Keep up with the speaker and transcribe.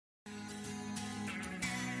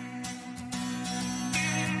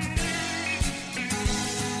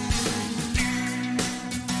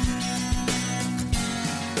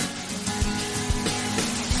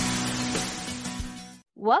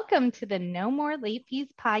Welcome to the No More Late Fees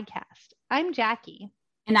podcast. I'm Jackie.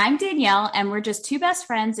 And I'm Danielle, and we're just two best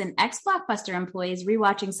friends and ex-Blockbuster employees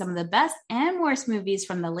rewatching some of the best and worst movies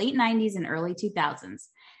from the late 90s and early 2000s.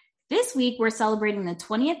 This week, we're celebrating the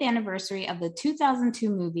 20th anniversary of the 2002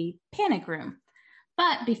 movie Panic Room.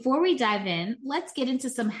 But before we dive in, let's get into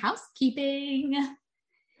some housekeeping.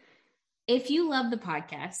 If you love the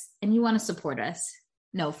podcast and you want to support us,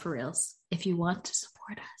 no, for reals, if you want to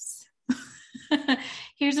support us,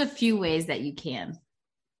 here's a few ways that you can.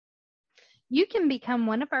 You can become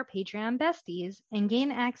one of our Patreon besties and gain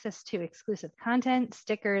access to exclusive content,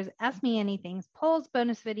 stickers, Ask Me Anythings, polls,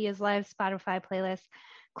 bonus videos, live Spotify playlists,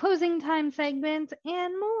 closing time segments,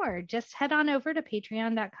 and more. Just head on over to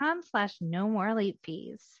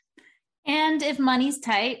patreon.com/no-more-late-fees. And if money's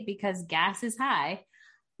tight because gas is high,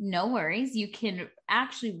 no worries. You can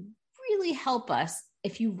actually really help us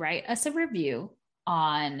if you write us a review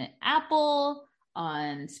on Apple,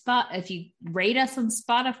 if you rate us on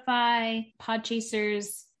Spotify,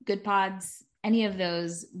 Podchasers, Good Pods, any of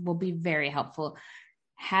those will be very helpful.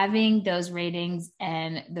 Having those ratings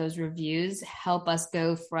and those reviews help us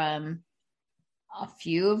go from a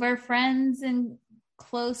few of our friends and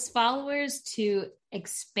close followers to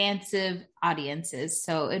expansive audiences.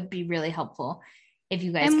 So it'd be really helpful if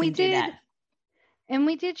you guys can do that. And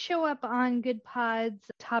we did show up on Good Pod's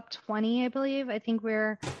top 20, I believe. I think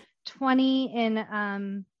we're 20 in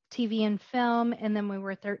TV and film, and then we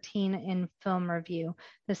were 13 in film review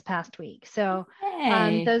this past week. So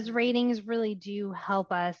those ratings really do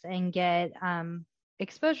help us and get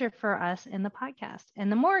exposure for us in the podcast. And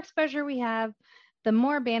the more exposure we have, the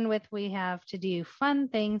more bandwidth we have to do fun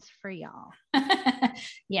things for y'all.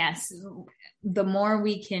 Yes. The more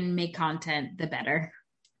we can make content, the better.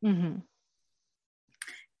 Mm-hmm.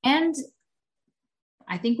 And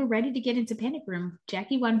I think we're ready to get into Panic Room.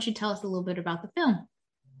 Jackie, why don't you tell us a little bit about the film?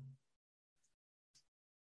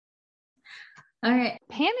 All right.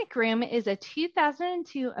 Panic Room is a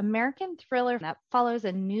 2002 American thriller that follows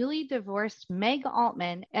a newly divorced Meg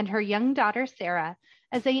Altman and her young daughter, Sarah,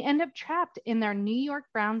 as they end up trapped in their New York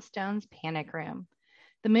brownstones panic room.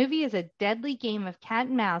 The movie is a deadly game of cat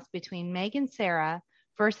and mouse between Meg and Sarah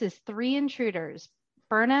versus three intruders,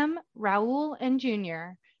 Burnham, Raoul, and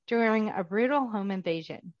Junior, during a brutal home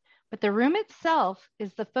invasion. But the room itself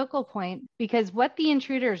is the focal point because what the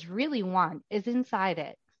intruders really want is inside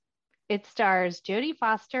it. It stars Jodie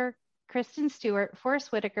Foster, Kristen Stewart,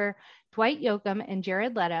 Forest Whitaker, Dwight Yoakam, and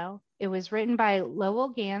Jared Leto. It was written by Lowell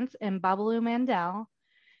Gans and Babalu Mandel,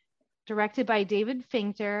 directed by David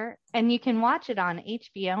Fincher, and you can watch it on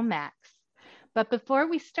HBO Max. But before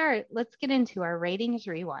we start, let's get into our ratings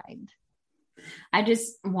rewind. I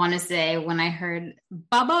just want to say, when I heard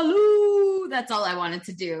Babalu, that's all I wanted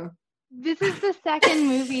to do. This is the second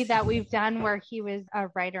movie that we've done where he was a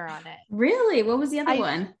writer on it. Really? What was the other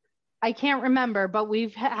one? I can't remember, but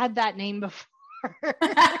we've had that name before.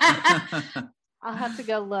 I'll have to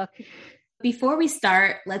go look. Before we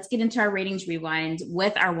start, let's get into our ratings rewind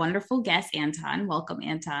with our wonderful guest, Anton. Welcome,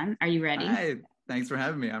 Anton. Are you ready? Hi. Thanks for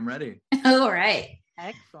having me. I'm ready. All right.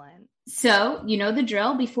 Excellent. So, you know the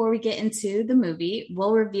drill. Before we get into the movie,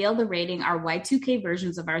 we'll reveal the rating our Y2K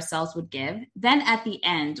versions of ourselves would give. Then at the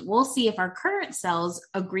end, we'll see if our current selves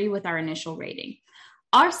agree with our initial rating.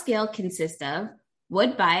 Our scale consists of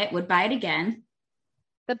would buy it again.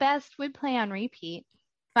 The best, would play on repeat.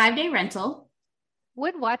 5-day rental.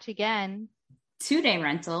 Would watch again. 2-day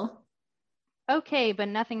rental. Okay, but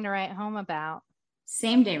nothing to write home about.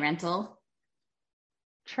 Same-day rental.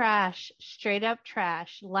 Trash, straight up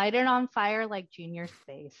trash. Light it on fire like Junior's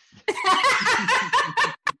face.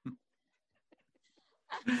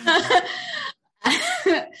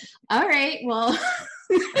 All right. Well,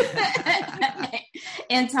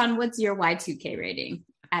 Anton, what's your Y2K rating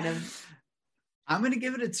out of? I'm going to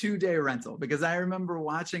give it a 2-day rental because I remember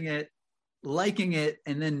watching it, liking it,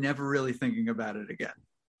 and then never really thinking about it again.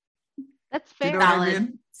 That's fair.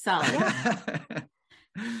 Solid. Yeah.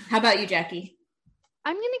 How about you, Jackie?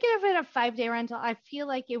 I'm going to give it a 5-day rental. I feel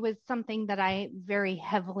like it was something that I very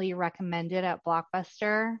heavily recommended at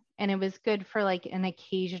Blockbuster, and it was good for like an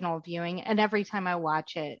occasional viewing. And every time I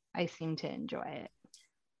watch it, I seem to enjoy it.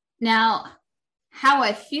 Now, how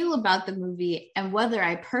I feel about the movie and whether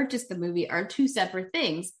I purchased the movie are two separate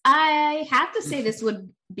things. I have to say this would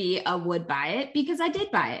be a would buy it because I did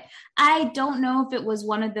buy it. I don't know if it was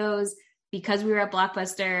one of those because we were at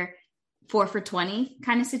Blockbuster 4 for $20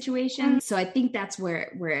 kind of situation. Mm-hmm. So I think that's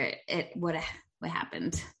where what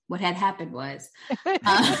happened. What had happened was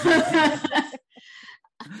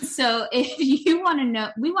So if you want to know,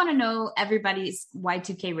 we want to know everybody's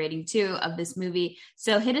Y2K rating too of this movie.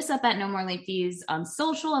 So hit us up at No More Late Fees on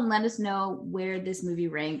social and let us know where this movie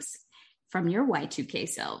ranks from your Y2K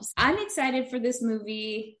selves. I'm excited for this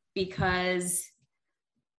movie because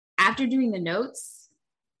after doing the notes,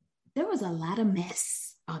 there was a lot of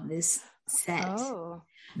mess on this set. Oh.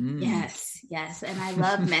 Yes. And I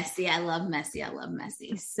love messy. I love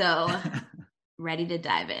messy. So ready to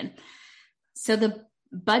dive in. So the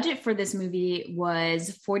budget for this movie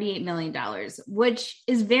was $48 million, which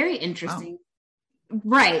is very interesting.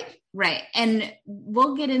 Wow. Right. And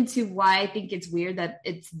we'll get into why I think it's weird that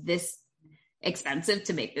it's this expensive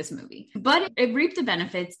to make this movie, but it reaped the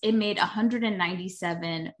benefits. It made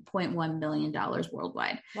 $197.1 million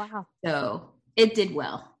worldwide. Wow. So it did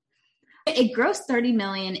well. It grossed $30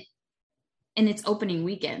 million in its opening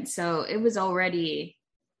weekend. So it was already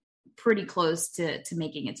pretty close to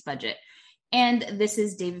making its budget. And this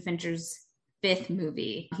is David Fincher's 5th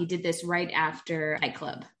movie. He did this right after Fight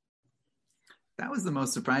Club. That was the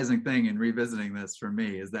most surprising thing in revisiting this for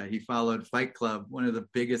me, is that he followed Fight Club, one of the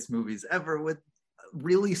biggest movies ever, with a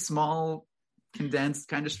really small, condensed,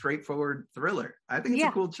 kind of straightforward thriller. I think it's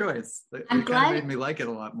a cool choice. It kind of made me like it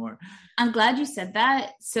a lot more. I'm glad you said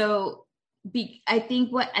that. So I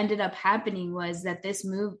think what ended up happening was that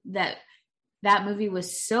that movie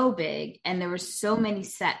was so big and there were so many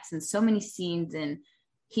sets and so many scenes, and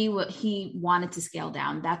he wanted to scale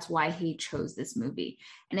down. That's why he chose this movie.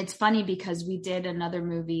 And it's funny because we did another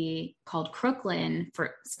movie called Crooklyn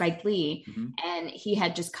for Spike Lee, and he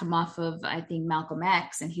had just come off of, I think, Malcolm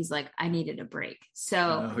X, and he's like, I needed a break.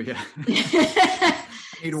 So I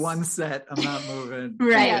need one set. I'm not moving.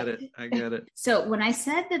 Right. I get it. So when I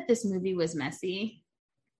said that this movie was messy,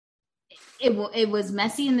 it was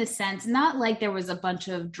messy in the sense, not like there was a bunch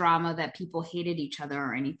of drama that people hated each other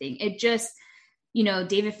or anything. It just,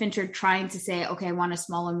 David Fincher trying to say, okay, I want a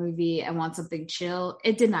smaller movie. I want something chill.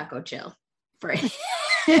 It did not go chill for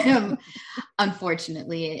him.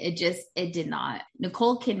 Unfortunately, it did not.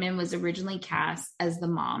 Nicole Kidman was originally cast as the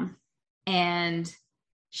mom, and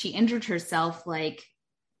she injured herself like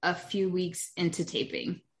a few weeks into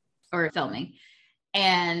taping or filming.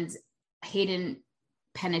 And Hayden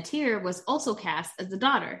Panettiere was also cast as the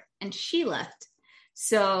daughter, and she left.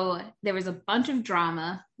 So there was a bunch of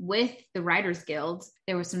drama with the Writers Guild.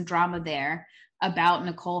 There was some drama there about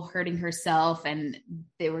Nicole hurting herself, and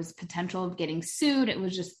there was potential of getting sued. It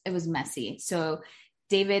was messy. So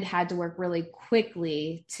David had to work really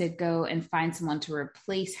quickly to go and find someone to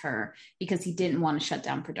replace her because he didn't want to shut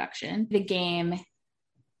down production. The Game,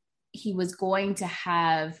 he was going to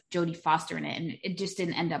have Jodie Foster in it, and it just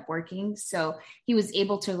didn't end up working. So he was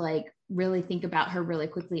able to really think about her really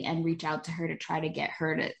quickly and reach out to her to try to get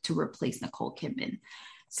her to replace Nicole Kidman.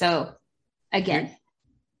 So again,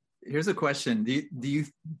 here's a question. Do you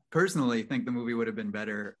personally think the movie would have been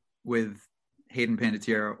better with Hayden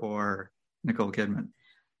Panettiere or Nicole Kidman?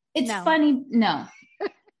 It's funny. No.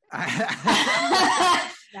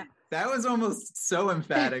 That was almost so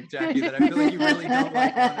emphatic, Jackie, that I feel like you really don't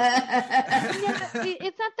like one.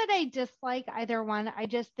 It's not that I dislike either one. I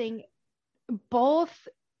just think both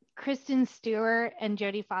Kristen Stewart and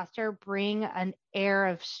Jodie Foster bring an air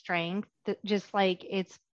of strength that just like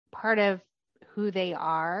it's part of who they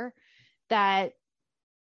are, that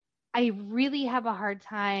I really have a hard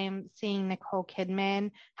time seeing Nicole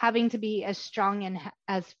Kidman having to be as strong and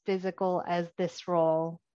as physical as this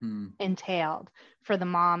role entailed for the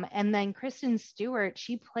mom. And then Kristen Stewart,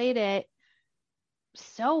 she played it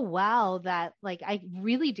so well that I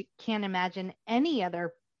really can't imagine any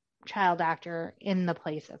other child actor in the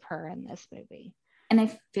place of her in this movie. And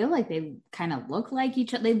I feel like they kind of look like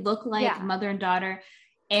each other. They look like mother and daughter.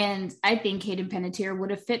 And I think Hayden Panettiere would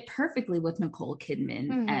have fit perfectly with Nicole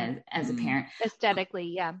Kidman as a parent.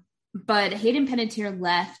 Aesthetically, yeah. But Hayden Panettiere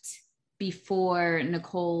left before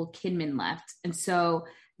Nicole Kidman left. And so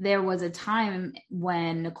there was a time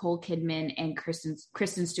when Nicole Kidman and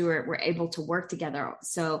Kristen Stewart were able to work together.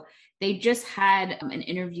 So they just had an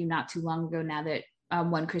interview not too long ago now that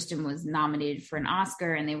when Kristen was nominated for an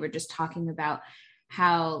Oscar, and they were just talking about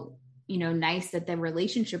how, nice that the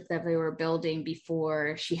relationship that they were building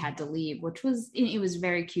before she had to leave, which was, it was a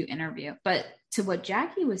very cute interview. But to what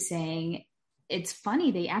Jackie was saying, it's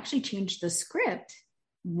funny, they actually changed the script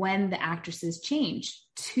when the actresses changed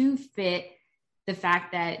to fit the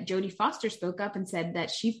fact that Jodie Foster spoke up and said that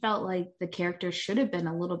she felt like the character should have been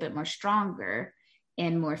a little bit more stronger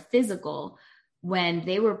and more physical when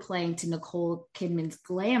they were playing to Nicole Kidman's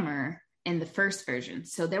glamour in the first version.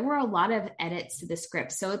 So there were a lot of edits to the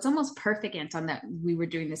script. So it's almost perfect, Anton, that we were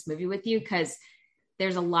doing this movie with you, because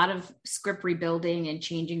there's a lot of script rebuilding and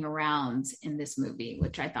changing around in this movie,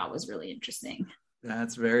 which I thought was really interesting.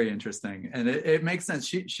 That's very interesting. And it makes sense.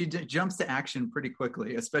 She jumps to action pretty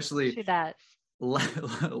quickly, especially she does.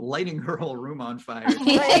 Lighting her whole room on fire.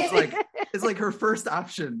 It's like her first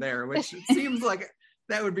option there, which seems like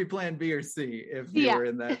that would be plan B or C if you were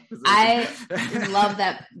in that position. I love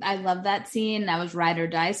that. I love that scene. That was ride or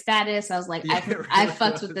die status. I was like, I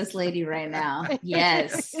fucks with this lady right now.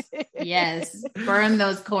 Yes. Yes. Burn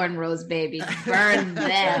those cornrows, baby. Burn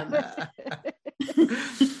them.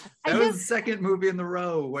 That was the second movie in the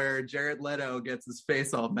row where Jared Leto gets his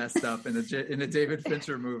face all messed up in a David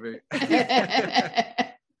Fincher movie. I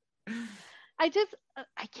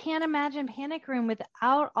can't imagine Panic Room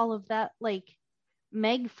without all of that, like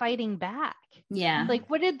Meg fighting back. Yeah. Like,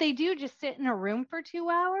 what did they do? Just sit in a room for 2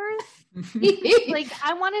 hours? Like,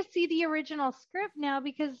 I want to see the original script now,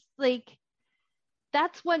 because like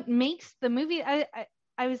that's what makes the movie. I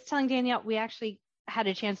was telling Danielle, we actually had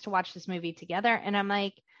a chance to watch this movie together, and I'm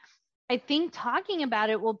like, I think talking about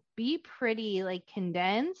it will be pretty like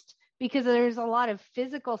condensed, because there's a lot of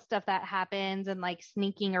physical stuff that happens and like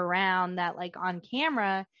sneaking around that like on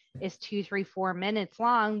camera is 2, 3, 4 minutes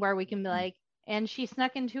long, where we can be like, and she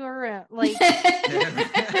snuck into a room, like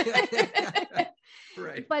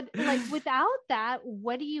right. But like without that,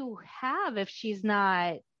 what do you have if she's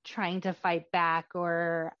not trying to fight back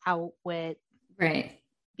or outwit right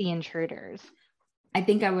the intruders? I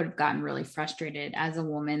think I would have gotten really frustrated as a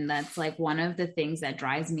woman. That's like one of the things that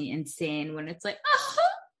drives me insane, when it's like, oh,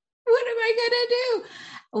 what am I gonna do?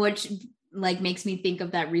 Which like makes me think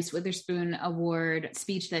of that Reese Witherspoon award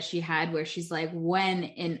speech that she had, where she's like, when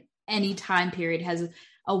in any time period has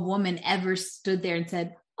a woman ever stood there and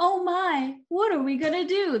said, oh my, what are we gonna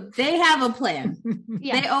do? They have a plan.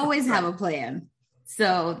 They always have a plan.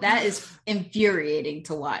 So that is infuriating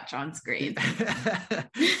to watch on screen.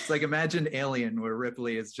 It's like, imagine Alien, where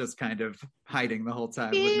Ripley is just kind of hiding the whole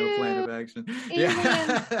time with no plan of action.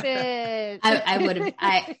 I would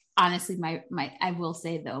have, honestly, I will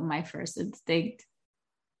say though, my first instinct,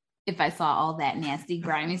 if I saw all that nasty,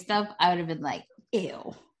 grimy stuff, I would have been like,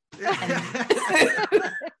 ew.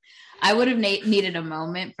 I would have needed a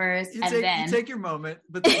moment first, you take your moment,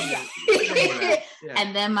 but then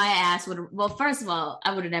and then my ass would. Well, first of all,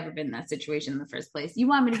 I would have never been in that situation in the first place. You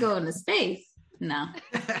want me to go into space? No,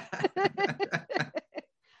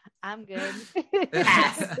 I'm good.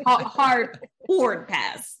 Pass. Hard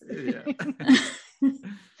pass. Yeah.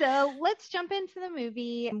 So let's jump into the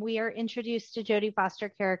movie. We are introduced to Jodie Foster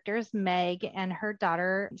characters, Meg and her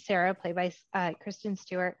daughter, Sarah, played by Kristen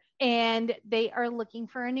Stewart. And they are looking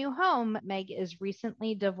for a new home. Meg is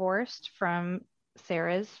recently divorced from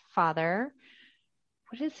Sarah's father.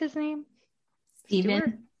 What is his name?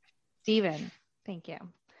 Stephen. Thank you.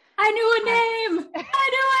 I knew a name.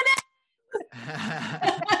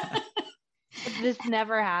 This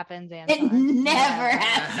never happens, Anton. It never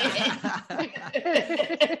happens.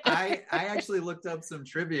 I actually looked up some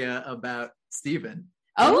trivia about Stephen.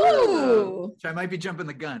 Oh, I might be jumping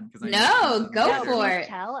the gun because go for it.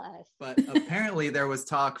 Tell us. But apparently there was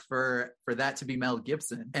talk for that to be Mel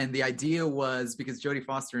Gibson, and the idea was, because Jodie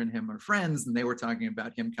Foster and him are friends, and they were talking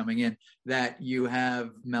about him coming in, that you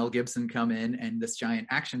have Mel Gibson come in, and this giant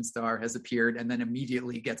action star has appeared, and then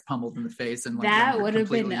immediately gets pummeled in the face, and like that would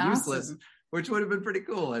have been useless. Awesome. Which would have been pretty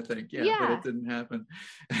cool, I think. Yeah. But it didn't happen.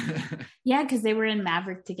 Yeah, because they were in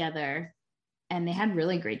Maverick together, and they had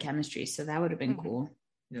really great chemistry, so that would have been cool.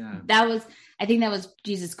 Yeah, I think that was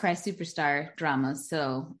Jesus Christ Superstar drama.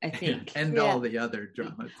 So I think, and all the other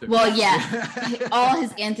drama too. Well, yeah, all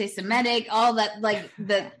his anti-Semitic, all that, like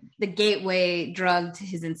the gateway drug to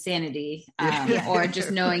his insanity, or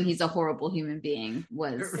just knowing he's a horrible human being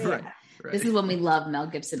was. Right. This is when we love Mel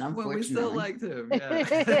Gibson. Unfortunately, we still liked him.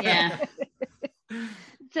 Yeah.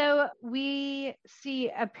 So we see,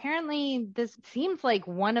 apparently this seems like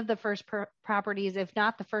one of the first properties, if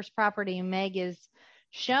not the first property, Meg is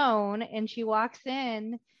shown, and she walks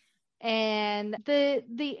in, and the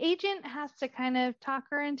agent has to kind of talk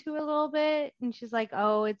her into a little bit, and she's like,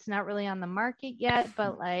 oh, it's not really on the market yet,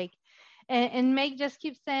 but like, and Meg just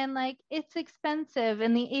keeps saying like, it's expensive,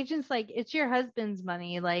 and the agent's like, it's your husband's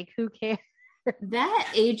money, like who cares? That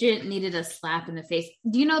agent needed a slap in the face.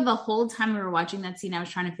 Do you know, the whole time we were watching that scene, I was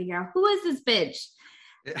trying to figure out, who is this bitch?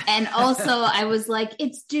 And also I was like,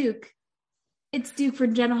 it's Duke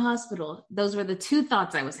from General Hospital. Those were the two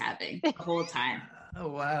thoughts I was having the whole time. Oh,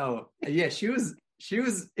 wow. Yeah, she was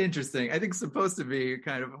interesting. I think supposed to be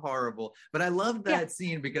kind of horrible, but I love that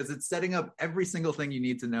scene because it's setting up every single thing you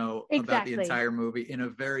need to know about the entire movie in a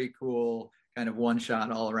very cool kind of one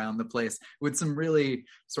shot all around the place with some really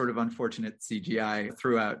sort of unfortunate CGI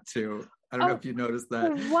throughout too. I don't know if you noticed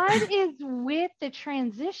that. What is with the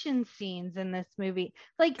transition scenes in this movie?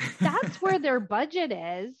 Like, that's where their budget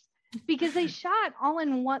is, because they shot all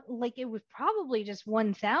in one, like it was probably just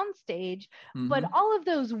one sound stage, but all of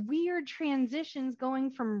those weird transitions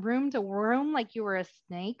going from room to room, like you were a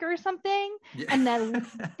snake or something. Yeah. And then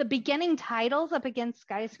the beginning titles up against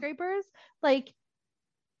skyscrapers, like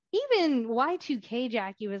even Y2K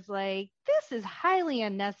Jackie was like, this is highly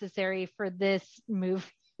unnecessary for this movie.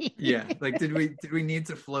 Yeah, like did we need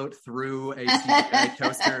to float through a CGI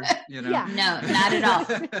toaster? You know, yeah. No, not at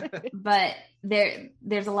all. But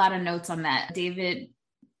there's a lot of notes on that, David,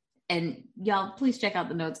 and y'all please check out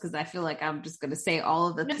the notes because I feel like I'm just going to say all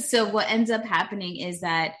of them. So what ends up happening is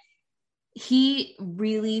that he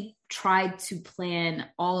really tried to plan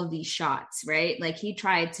all of these shots, right? Like he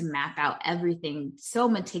tried to map out everything so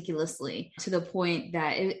meticulously to the point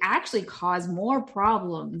that it actually caused more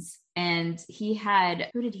problems. And he had,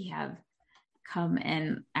 who did he have come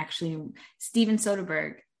and actually, Steven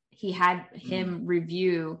Soderbergh, he had him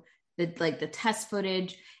review the test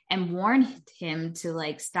footage and warned him to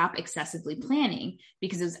like stop excessively planning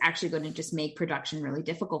because it was actually going to just make production really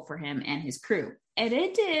difficult for him and his crew. And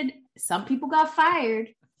it did. Some people got fired.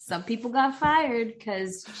 Some people got fired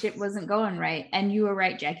because shit wasn't going right. And you were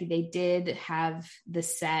right, Jackie. They did have the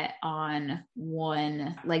set on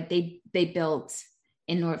one, like they built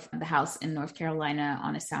the house in North Carolina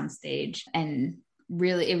on a soundstage, and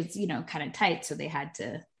really it was, kind of tight. So they had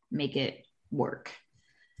to make it work.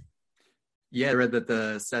 Yeah, I read that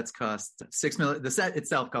the sets cost $6 million. The set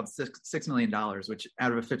itself cost $6 million, which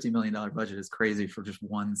out of a $50 million budget is crazy for just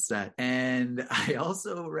one set. And I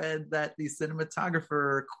also read that the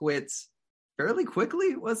cinematographer quit fairly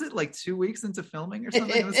quickly. Was it like 2 weeks into filming or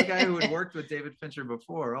something? It was the guy who had worked with David Fincher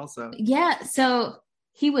before also. Yeah, so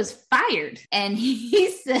he was fired, and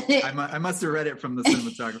he said I must have read it from the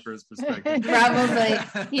cinematographer's perspective.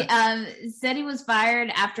 Probably. He said he was fired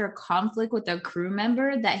after a conflict with a crew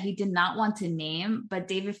member that he did not want to name, but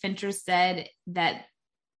David Fincher said that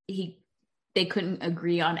they couldn't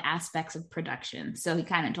agree on aspects of production. So he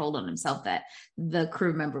kind of told on himself that the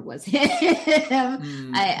crew member was him.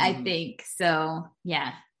 I think. So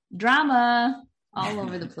yeah, drama all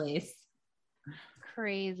over the place.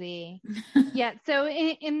 Crazy. Yeah, so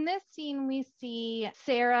in this scene we see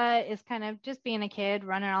Sarah is kind of just being a kid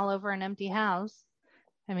running all over an empty house.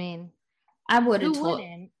 I mean, I would have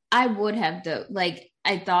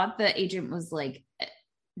I thought the agent was like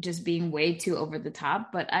just being way too over the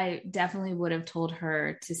top, but I definitely would have told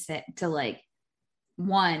her to like,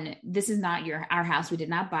 one, this is not our house, we did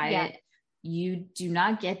not buy it. You do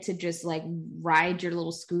not get to just like ride your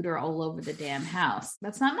little scooter all over the damn house.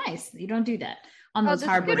 That's not nice. You don't do that on those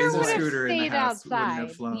harbor scooter in the house outside.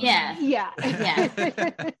 Yeah.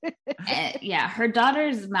 Yeah. Her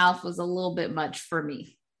daughter's mouth was a little bit much for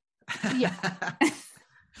me. Yeah.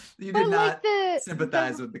 You did not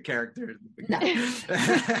sympathize with the character. No.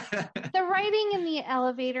 The writing in the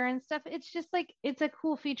elevator and stuff, it's just like, it's a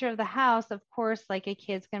cool feature of the house. Of course, like a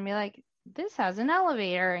kid's gonna be like, this has an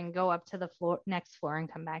elevator, and go up to the next floor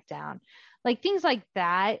and come back down. Like things like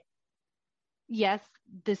that. Yes,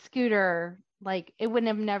 the scooter, like it wouldn't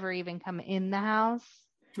have never even come in the house.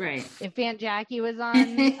 Right. If Aunt Jackie was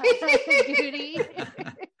on duty.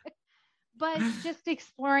 But just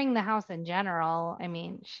exploring the house in general. I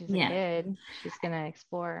mean, she's a kid. She's going to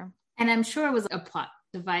explore. And I'm sure it was a plot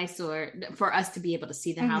device or for us to be able to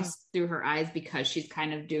see the house through her eyes because she's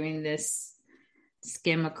kind of doing this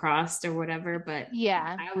skim across or whatever. But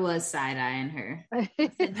yeah, I was side-eyeing her.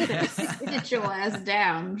 Sit your ass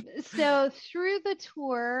down. So through the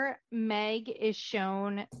tour, Meg is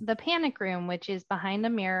shown the panic room, which is behind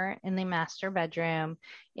a mirror in the master bedroom.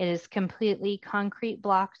 It is completely concrete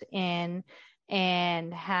blocked in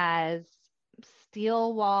and has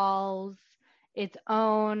steel walls, its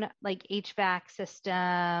own like HVAC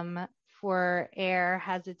system for air,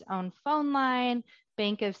 has its own phone line,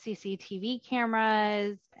 bank of CCTV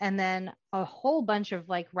cameras, and then a whole bunch of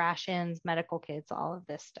like rations, medical kits, all of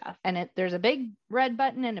this stuff. And there's a big red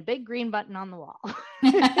button and a big green button on the wall.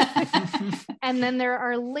 And then there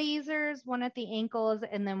are lasers, one at the ankles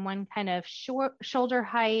and then one kind of shoulder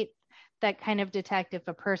height that kind of detect if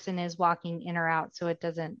a person is walking in or out so it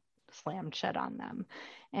doesn't slam shut on them.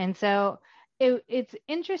 And so it's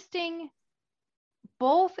interesting.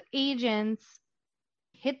 Both agents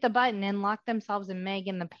hit the button and lock themselves and Meg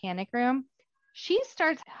in the panic room. She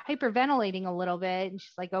starts hyperventilating a little bit and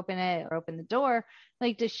she's like, open it or open the door.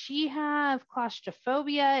 Like, does she have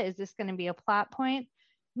claustrophobia? Is this going to be a plot point?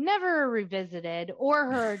 never revisited,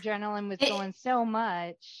 or her adrenaline was going so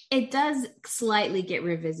much. It does slightly get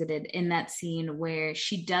revisited in that scene where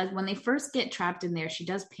she does, when they first get trapped in there, she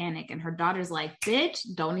does panic and her daughter's like, bitch,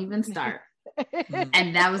 don't even start.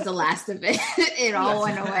 And that was the last of it. It all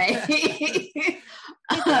went away.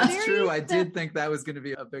 That's true. I did think that was going to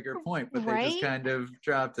be a bigger point, but they just kind of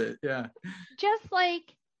dropped it. Yeah. Just like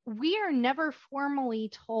we are never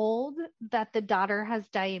formally told that the daughter has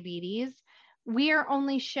diabetes. We are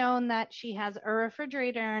only shown that she has a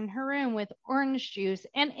refrigerator in her room with orange juice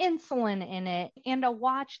and insulin in it and a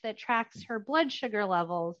watch that tracks her blood sugar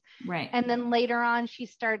levels. Right. And then later on, she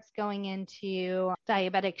starts going into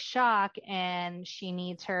diabetic shock and she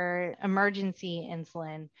needs her emergency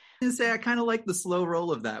insulin. I kind of like the slow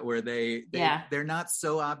roll of that where they're not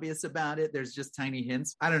so obvious about it. There's just tiny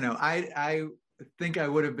hints. I don't know. I think I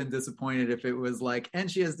would have been disappointed if it was like, and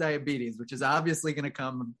she has diabetes, which is obviously going to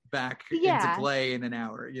come back into play in an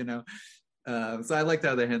hour, you know? So I liked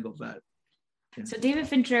how they handled that. Yeah. So David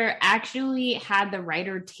Fincher actually had the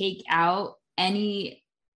writer take out any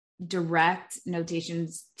direct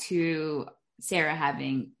notations to Sarah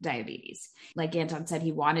having diabetes. Like Anton said,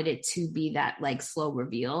 he wanted it to be that like slow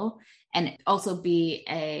reveal and also be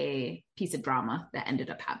a piece of drama that ended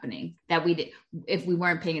up happening that we did. If we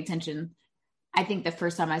weren't paying attention, I think the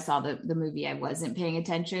first time I saw the movie, I wasn't paying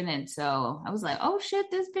attention. And so I was like, oh shit,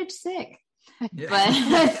 this bitch sick. Yeah. But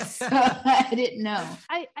so I didn't know.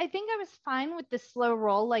 I think I was fine with the slow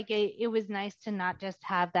roll. Like it was nice to not just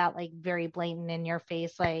have that like very blatant in your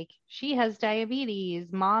face, like she has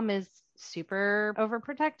diabetes, mom is super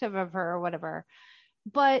overprotective of her or whatever.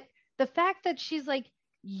 But the fact that she's like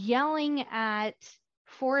yelling at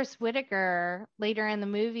Forrest Whitaker later in the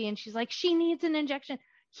movie and she's like, she needs an injection.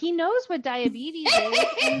 He knows what diabetes is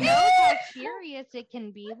and knows how serious it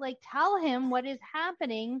can be. Like, tell him what is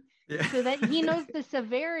happening so that he knows the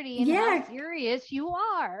severity and how serious you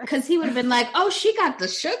are. Because he would have been like, oh, she got the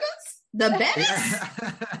sugars, the best.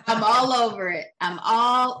 I'm all over it.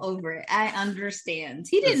 I understand.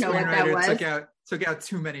 He didn't know what that was. Took out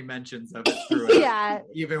too many mentions of it throughout. Yeah.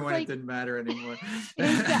 Even when it didn't matter anymore.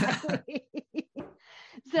 Exactly.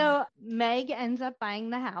 So Meg ends up buying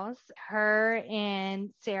the house. Her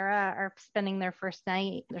and Sarah are spending their first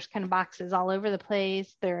night. There's kind of boxes all over the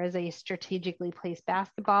place. There is a strategically placed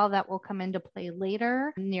basketball that will come into play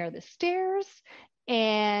later near the stairs.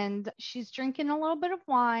 And she's drinking a little bit of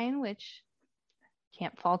wine, which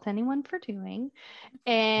can't fault anyone for doing.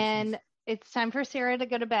 And it's time for Sarah to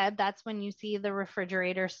go to bed. That's when you see the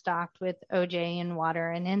refrigerator stocked with OJ and water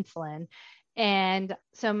and insulin. And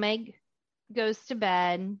so Meg goes to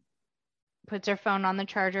bed, puts her phone on the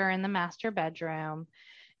charger in the master bedroom,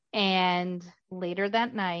 and later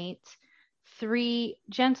that night, 3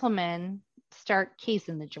 gentlemen start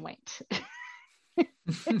casing the joint.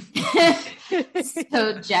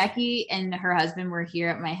 So Jackie and her husband were here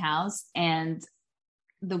at my house, and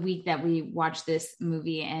the week that we watched this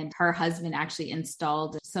movie, and her husband actually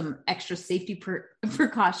installed some extra safety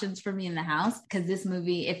precautions for me in the house, because this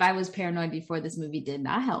movie, if I was paranoid before, this movie did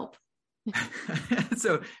not help.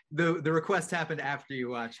 So the request happened after you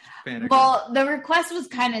watched Panic. Well, the request was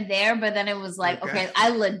kind of there, but then it was like, okay, I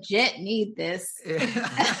legit need this. Yeah.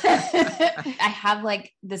 I have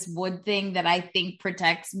like this wood thing that I think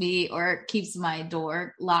protects me or keeps my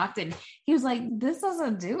door locked, and he was like, this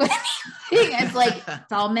doesn't do anything. It's like,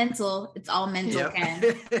 it's all mental. It's all mental, yep. Ken.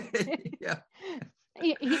 Yeah.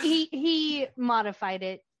 He modified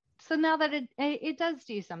it so now that it does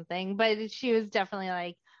do something, but she was definitely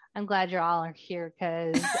like, I'm glad you're all here,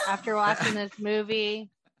 because after watching this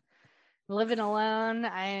movie, living alone,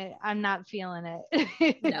 I'm not feeling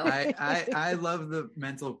it. No. I love the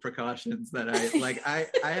mental precautions that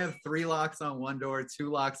I have 3 locks on one door,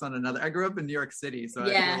 2 locks on another. I grew up in New York City, so I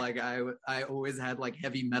feel like I always had like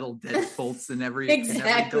heavy metal deadbolts in every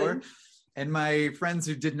door. And my friends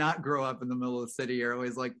who did not grow up in the middle of the city are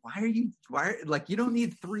always like, why like, you don't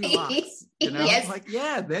need 3 locks, you know? Yes. Like,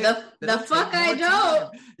 yeah, the fuck I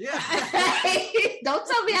don't. Yeah. Don't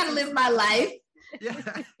tell me how to live my life.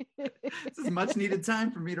 Yeah. This is much needed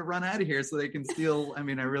time for me to run out of here so they can steal. I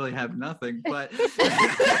mean, I really have nothing, but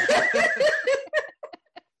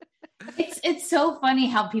it's so funny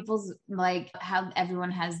how people's like how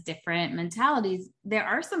everyone has different mentalities. There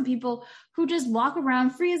are some people who just walk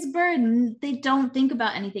around free as a bird and they don't think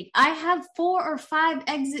about anything. I have 4 or 5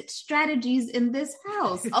 exit strategies in this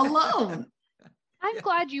house alone. I'm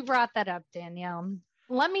glad you brought that up, Danielle.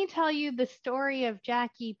 Let me tell you the story of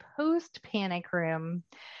Jackie post Panic Room.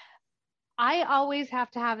 I always have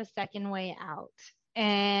to have a second way out.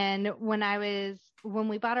 And when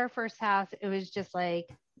we bought our first house, it was just like,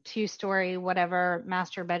 2-story, whatever,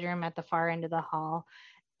 master bedroom at the far end of the hall.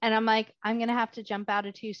 And I'm like, I'm going to have to jump out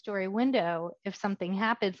a 2-story window if something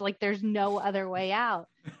happens. Like, there's no other way out.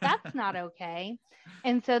 That's not okay.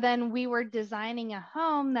 And so then we were designing a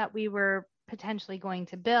home that we were potentially going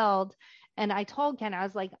to build. And I told Ken, I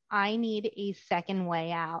was like, I need a second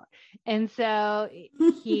way out. And so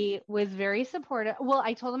he was very supportive. Well,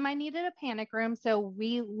 I told him I needed a panic room. So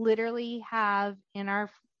we literally have in our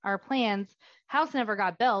plans, house never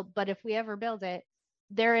got built, but if we ever build it,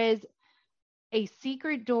 there is a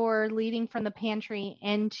secret door leading from the pantry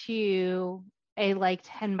into a like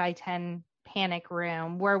 10 by 10 panic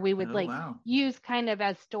room where we would use kind of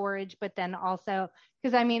as storage, but then also,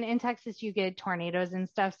 because I mean, in Texas, you get tornadoes and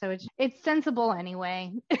stuff. So it's sensible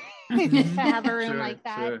anyway to have a room like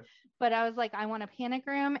that. Sure. But I was like, I want a panic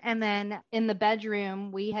room. And then in the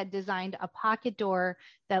bedroom, we had designed a pocket door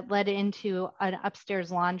that led into an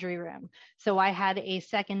upstairs laundry room. So I had a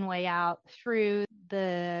second way out through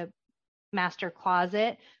the master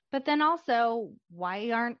closet. But then also, why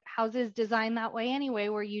aren't houses designed that way anyway,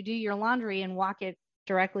 where you do your laundry and walk it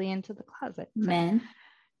directly into the closet? Men.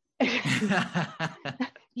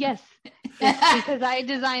 Yes, because I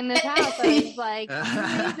designed this house. I was like,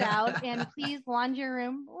 please out and please laundry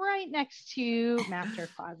room right next to master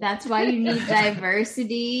closet. That's why you need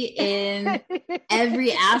diversity in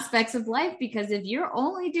every aspects of life, because if you're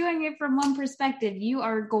only doing it from one perspective, you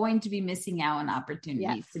are going to be missing out on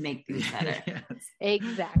opportunities to make things better. Yes.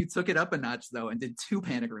 Exactly. You took it up a notch though and did 2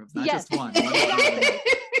 panic rooms, not just one.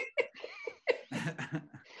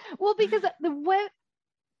 Well, because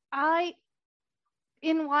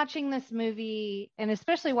in watching this movie, and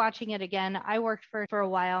especially watching it again, I worked for a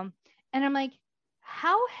while, and I'm like,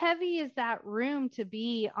 how heavy is that room to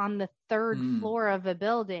be on the 3rd floor of a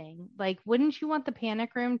building? Like, wouldn't you want the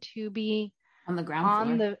panic room to be on the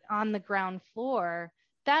ground floor? On the ground floor?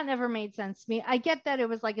 That never made sense to me. I get that it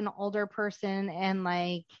was like an older person and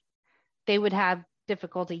like they would have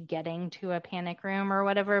difficulty getting to a panic room or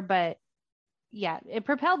whatever, but yeah, it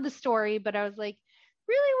propelled the story. But I was like,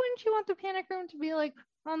 really, wouldn't you want the panic room to be like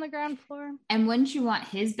on the ground floor? And wouldn't you want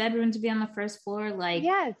his bedroom to be on the 1st floor? Like,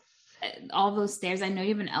 yes, all those stairs. I know you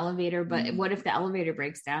have an elevator, but what if the elevator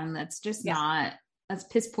breaks down? That's just that's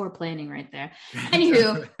piss poor planning right there.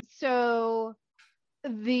 Anywho. So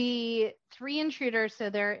the 3 intruders. So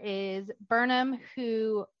there is Burnham,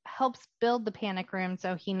 who helps build the panic room.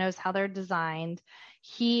 So he knows how they're designed.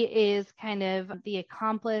 He is kind of the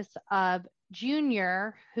accomplice of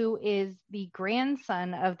Junior, who is the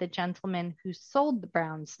grandson of the gentleman who sold the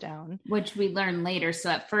brownstone, which we learn later. So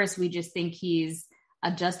at first we just think he's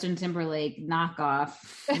a Justin Timberlake knockoff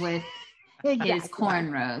with his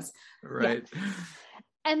cornrows. Right. Yes.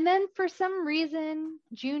 And then for some reason,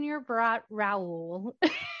 Junior brought Raul.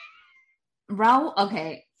 Raul,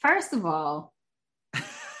 okay. First of all,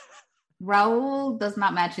 Raul does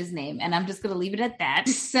not match his name, and I'm just going to leave it at that.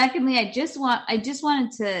 Secondly, I just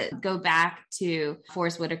wanted to go back to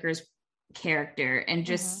Forest Whitaker's character and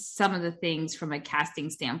just some of the things from a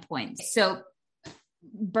casting standpoint. So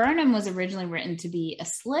Burnham was originally written to be a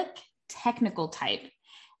slick, technical type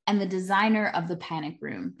and the designer of the panic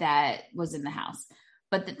room that was in the house.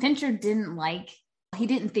 But the Fincher didn't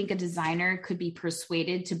think a designer could be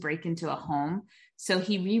persuaded to break into a home. So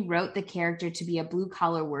he rewrote the character to be a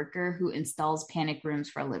blue-collar worker who installs panic rooms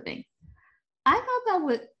for a living. I thought that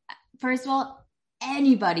would, first of all,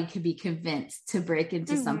 anybody could be convinced to break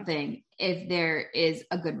into something if there is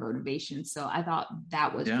a good motivation. So I thought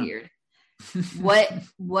that was weird.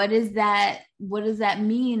 What does that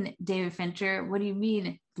mean, David Fincher? What do you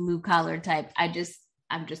mean blue-collar type? I'm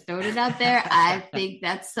just throwing it out there. I think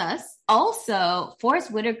that's sus. Also,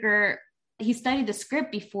 Forest Whitaker, he studied the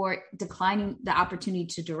script before declining the opportunity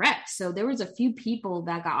to direct. So there was a few people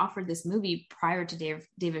that got offered this movie prior to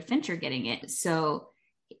David Fincher getting it. So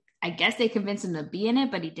I guess they convinced him to be in it,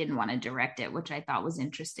 but he didn't want to direct it, which I thought was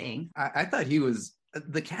interesting. I thought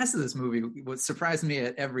the cast of this movie surprised me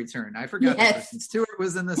at every turn. I forgot that Kristen Stewart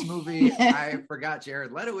was in this movie. I forgot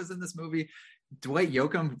Jared Leto was in this movie. Dwight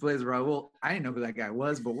Yoakam, who plays Raul, I didn't know who that guy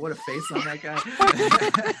was, but what a face on that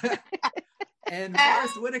guy. And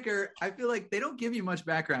Forest Whitaker, I feel like they don't give you much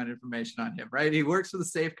background information on him, right? He works for the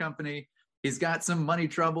safe company. He's got some money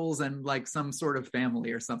troubles and like some sort of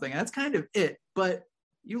family or something. That's kind of it. But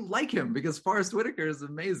you like him because Forest Whitaker is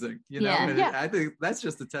amazing. You know, I think that's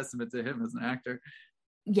just a testament to him as an actor.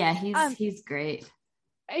 Yeah, he's great.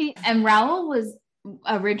 And Raul was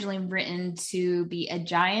originally written to be a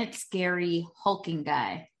giant, scary, hulking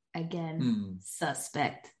guy. Again,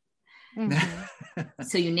 suspect. Mm-hmm.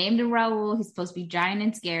 So you named him Raul. He's supposed to be giant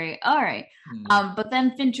and scary. All right. But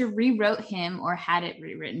then Fincher rewrote him, or had it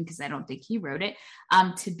rewritten, because I don't think he wrote it,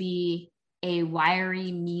 to be a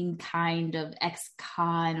wiry, mean kind of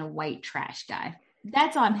ex-con white trash guy.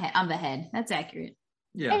 That's on the head. That's accurate.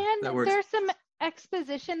 Yeah, and that works. There's some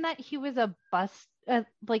exposition that he was a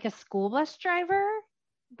like a school bus driver.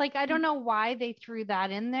 Like, I don't know why they threw that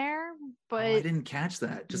in there, but I didn't catch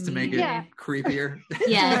that, just to make it creepier.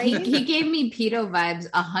 Yeah, right? he gave me pedo vibes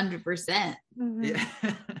 100%. Mm-hmm. Yeah.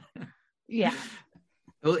 Yeah.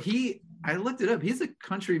 Well, I looked it up. He's a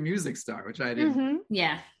country music star, which I didn't. Mm-hmm.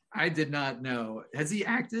 Yeah. I did not know. Has he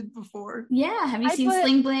acted before? Yeah. Have you seen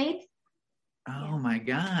Sling Blade? Oh my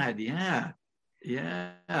God. Yeah.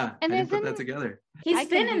 Yeah. And I didn't put that together. He's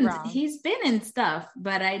been in stuff,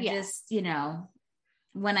 but I just,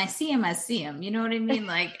 when I see him, I see him. You know what I mean?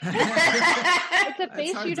 Like, it's a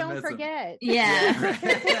face you don't forget. Yeah.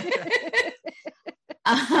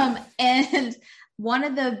 And one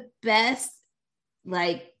of the best,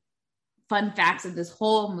 like, fun facts of this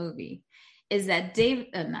whole movie is that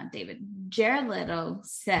Jared Leto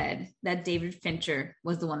said that David Fincher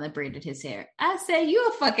was the one that braided his hair. I said, you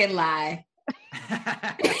a fucking lie.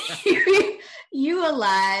 You a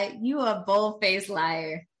lie. You a bold-faced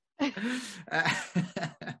liar.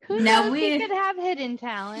 Who knows he could have hidden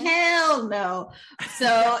talent? Hell no.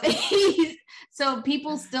 So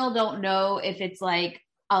people still don't know if it's like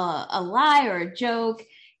a lie or a joke.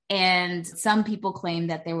 And some people claim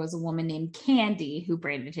that there was a woman named Candy who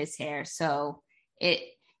braided his hair. So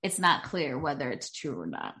it's not clear whether it's true or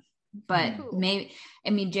not. But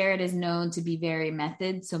Jared is known to be very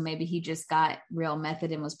method. So maybe he just got real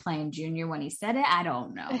method and was playing Junior when he said it. I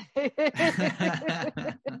don't know.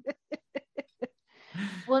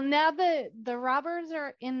 Well, now the robbers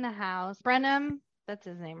are in the house. Brenham, that's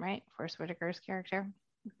his name, right? Forrest Whitaker's character.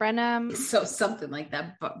 Brenham. So something like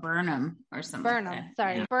that, but Burnham or something. Burnham, like that.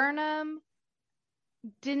 sorry. Yeah. Burnham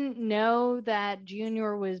didn't know that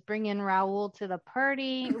Junior was bringing Raul to the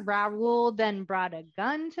party. Raul then brought a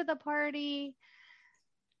gun to the party.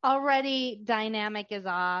 Already dynamic is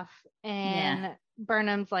off, and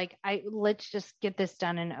Burnham's like, let's just get this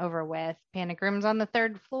done and over with. Panic room's on the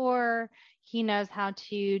 3rd floor. He knows how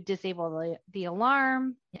to disable the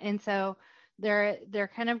alarm. And so they're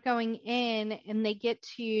kind of going in, and they get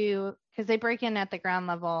to, because they break in at the ground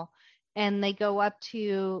level, and they go up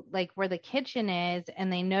to like where the kitchen is,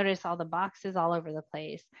 and they notice all the boxes all over the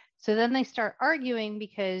place. So then they start arguing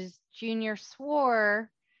because Junior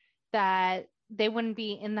swore that they wouldn't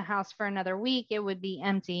be in the house for another week. It would be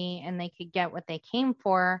empty and they could get what they came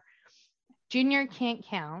for. Junior can't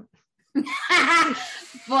count.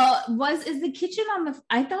 Well, is the kitchen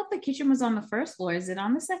I thought the kitchen was on the 1st floor. Is it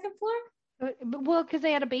on the 2nd floor? Well, because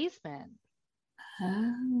they had a basement.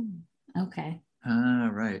 Oh, okay.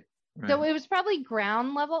 Right. So it was probably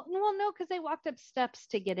ground level. Well, no, because they walked up steps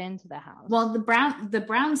to get into the house. Well, the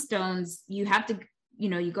brownstones, you have to,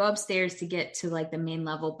 you go upstairs to get to like the main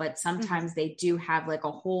level, but sometimes they do have like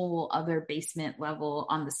a whole other basement level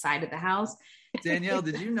on the side of the house. Danielle,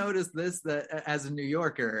 did you notice this, that as a New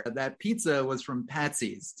Yorker, that pizza was from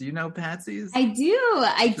Patsy's? Do you know Patsy's? I do.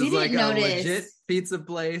 I didn't like notice. A legit pizza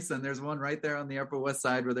place, and there's one right there on the Upper West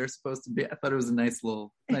Side where they're supposed to be. I thought it was a nice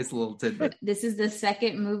little tidbit. This is the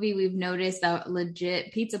second movie we've noticed a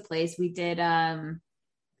legit pizza place. We did Man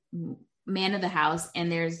of the House,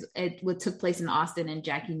 and it took place in Austin, and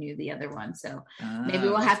Jackie knew the other one, so maybe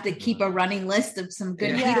we'll have to keep a running list of some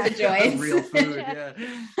good pizza joints. Real food, yeah.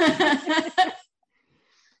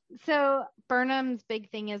 So Burnham's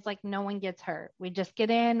big thing is like, no one gets hurt. We just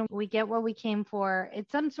get in, we get what we came for.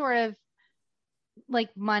 It's some sort of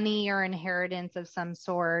like money or inheritance of some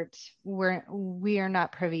sort. We are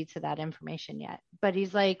not privy to that information yet. But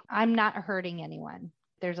he's like, I'm not hurting anyone.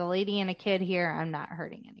 There's a lady and a kid here. I'm not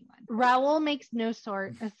hurting anyone. Raul makes no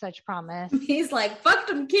sort of such promise. He's like, fuck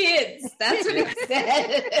them kids. That's what he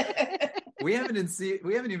said. We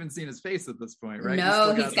haven't even seen his face at this point, right?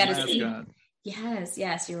 No, he's got a ski.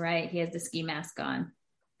 Yes, you're right. He has the ski mask on.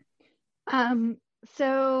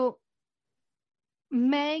 So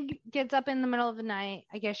Meg gets up in the middle of the night.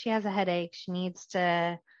 I guess she has a headache. She needs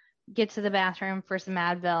to get to the bathroom for some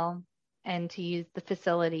Advil and to use the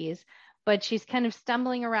facilities. But she's kind of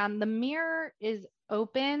stumbling around. The mirror is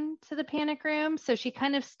open to the panic room, so she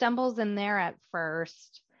kind of stumbles in there at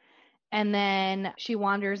first, and then she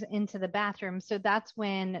wanders into the bathroom. So that's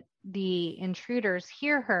when the intruders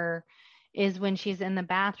hear her, is when she's in the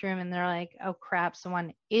bathroom, and they're like, oh crap,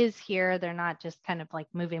 someone is here. They're not just kind of like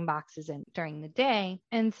moving boxes in during the day.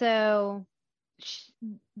 And so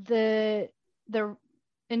the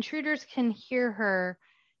intruders can hear her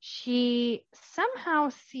she somehow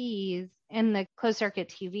sees in the closed circuit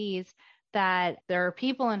TVs that there are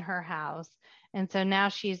people in her house. And so now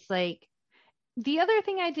she's like, the other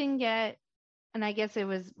thing I didn't get, and I guess it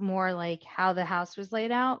was more like how the house was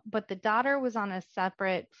laid out, but the daughter was on a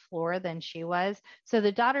separate floor than she was. So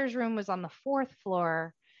the daughter's room was on the 4th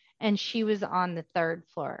floor and she was on the 3rd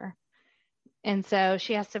floor. And so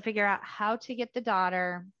she has to figure out how to get the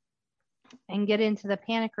daughter and get into the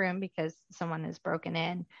panic room because someone has broken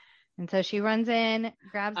in. And so she runs in,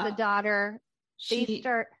 grabs the daughter. She's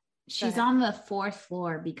on the 4th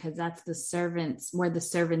floor because that's where the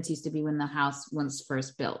servants used to be when the house was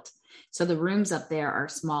first built. So the rooms up there are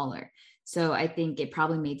smaller. So I think it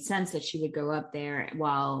probably made sense that she would go up there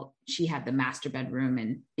while she had the master bedroom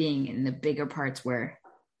and being in the bigger parts where,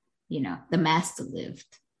 the master lived.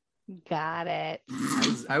 Got it.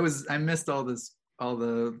 I missed all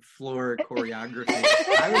the floor choreography.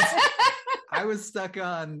 I was stuck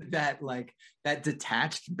on that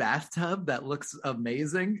detached bathtub that looks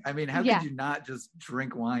amazing. I mean, how could you not just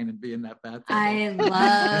drink wine and be in that bathtub?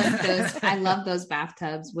 I love those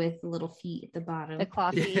bathtubs with little feet at the bottom. The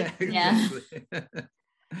claw feet. Yeah.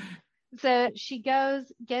 So she goes,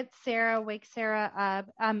 gets Sarah, wakes Sarah up.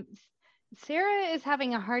 Sarah is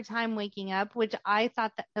having a hard time waking up, which I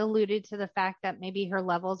thought that alluded to the fact that maybe her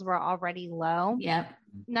levels were already low. Yep.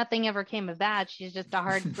 Nothing ever came of that. She's just a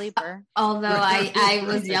hard sleeper. Although I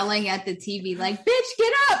was yelling at the TV like, bitch,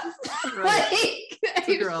 get up. Right. It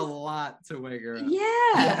took her a lot to wake her up.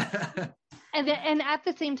 Yeah. And at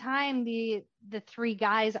the same time, the 3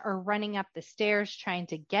 guys are running up the stairs trying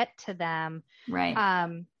to get to them.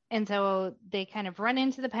 Right. And so they kind of run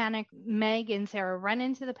into the panic. Meg and Sarah run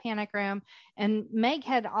into the panic room, and Meg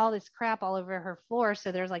had all this crap all over her floor.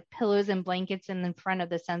 So there's like pillows and blankets in front of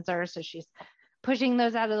the sensor. So she's pushing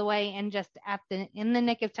those out of the way, and just in the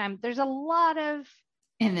nick of time, there's a lot of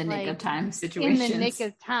nick of time situations. In the nick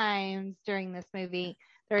of times during this movie,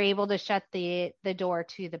 they're able to shut the door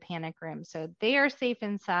to the panic room. So they are safe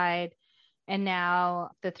inside. And now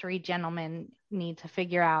the 3 gentlemen need to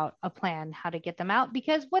figure out a plan how to get them out,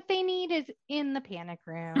 because what they need is in the panic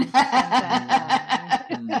room.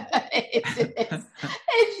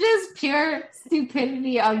 It's just pure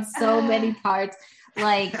stupidity on so many parts.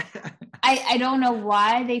 Like, I don't know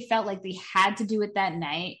why they felt like they had to do it that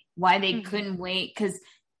night, why they couldn't wait. Because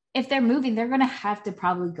if they're moving, they're going to have to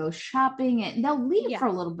probably go shopping and they'll leave for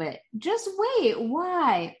a little bit. Just wait.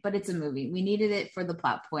 Why? But it's a movie. We needed it for the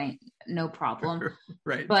plot point. No problem.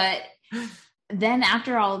 Right. But then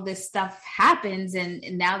after all of this stuff happens and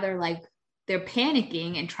now they're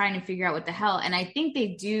panicking and trying to figure out what the hell. And I think they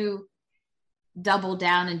do double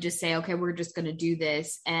down and just say, okay, we're just going to do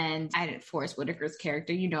this. And Forrest Whitaker's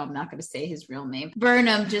character, I'm not going to say his real name.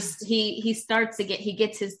 Burnham he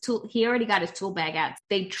gets his tool. He already got his tool bag out.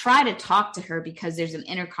 They try to talk to her because there's an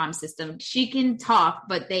intercom system. She can talk,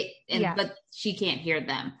 but but she can't hear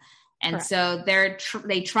them. And correct. So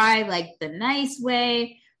they try like the nice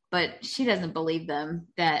way, but she doesn't believe them.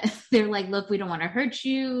 That they're like, look, we don't want to hurt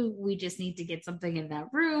you. We just need to get something in that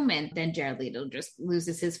room. And then Jared Leto just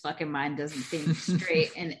loses his fucking mind, doesn't think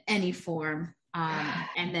straight in any form.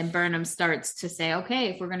 And then Burnham starts to say, okay,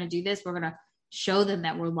 if we're going to do this, we're going to show them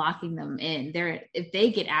that we're locking them in. If they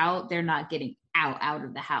get out, they're not getting out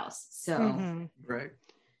of the house. So, right.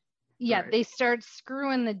 Yeah, right. They start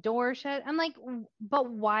screwing the door shut. I'm like, but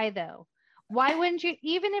why though? Why wouldn't you,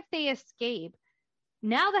 even if they escape,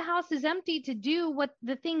 now the house is empty to do what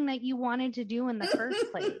the thing that you wanted to do in the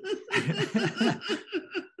first place.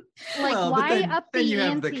 Why up the ante? Then you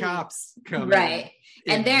have the cops coming. Right.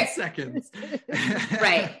 And they're seconds.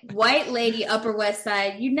 Right. White lady, Upper West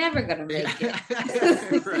Side, you're never going to make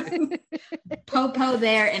it. Right. Popo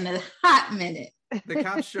there in a hot minute. The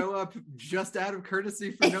cops show up just out of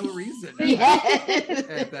courtesy for no reason.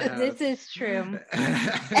 Yes. This is true.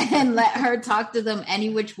 And let her talk to them any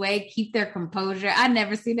which way, keep their composure. I've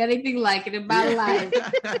never seen anything like it in my life.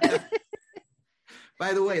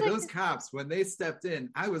 By the way, those cops, when they stepped in,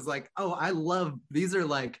 I was like, oh, I love, these are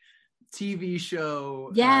like TV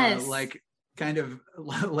show, yes, kind of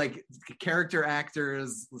like character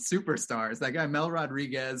actors, superstars. That guy, Mel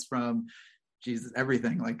Rodriguez from Jesus,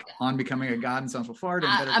 everything, like On Becoming a God in Central Florida.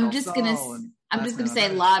 I'm just gonna say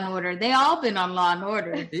Law and Order. They all been on Law and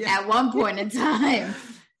Order at one point in time.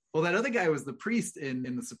 Well, that other guy was the priest in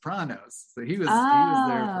The Sopranos, so he was there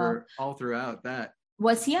for all throughout that.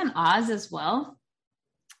 Was he on Oz as well?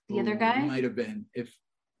 The other guy might have been. If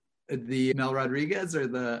the Mel Rodriguez or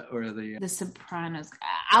the Sopranos.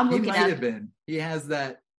 He might have been. He has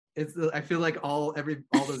that. I feel like all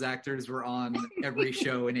those actors were on every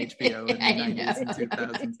show in HBO in the 90s and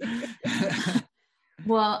 2000s.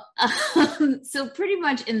 Well, so pretty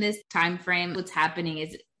much in this time frame, what's happening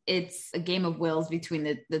is it's a game of wills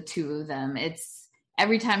between the two of them. It's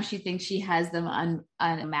every time she thinks she has them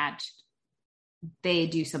unmatched, they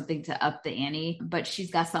do something to up the ante, but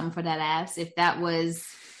she's got something for that ass. If that was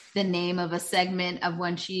the name of a segment of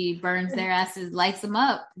when she burns their asses, lights them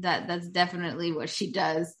up, that's definitely what she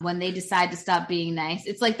does when they decide to stop being nice.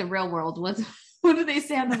 It's like the real world. What do they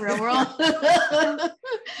say on the real world?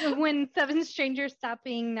 When 7 strangers stop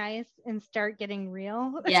being nice and start getting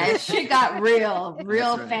real. Yeah, shit got real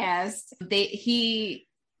fast.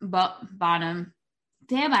 Bonham,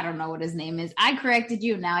 damn, I don't know what his name is. I corrected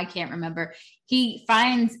you. Now I can't remember. He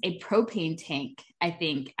finds a propane tank, I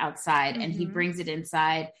think, outside, and he brings it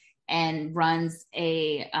inside and runs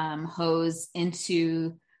a hose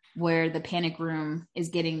into where the panic room is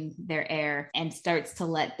getting their air and starts to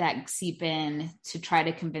let that seep in to try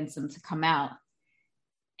to convince them to come out.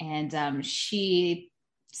 And she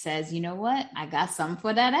says, you know what? I got something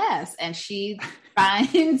for that ass. And she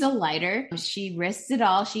finds a lighter. She risks it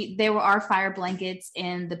all. There are fire blankets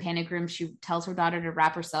in the panic room. She tells her daughter to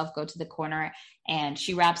wrap herself, go to the corner, and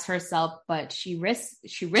she wraps herself, but she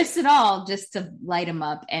risks it all just to light him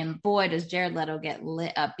up. And boy, does Jared Leto get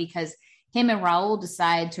lit up, because him and Raul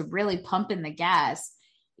decide to really pump in the gas,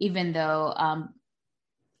 even though I'm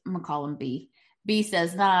gonna call him B. B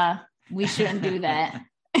says, nah, we shouldn't do that.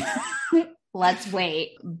 Let's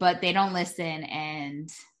wait. But they don't listen, and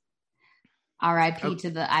RIP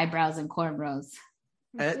to the eyebrows and cornrows.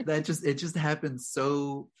 It just happened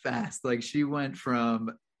so fast. Like, she went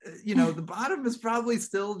from, the bottom is probably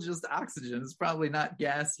still just oxygen. It's probably not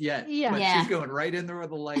gas yet. Yeah. But she's going right in there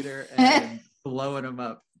with a lighter and blowing them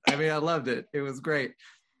up. I mean, I loved it. It was great.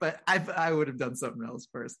 But I would have done something else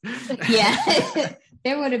first. Yeah.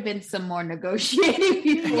 There would have been some more negotiating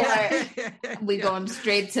before we go them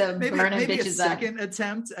straight to burning bitches a second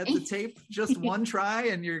attempt at the tape, just one try,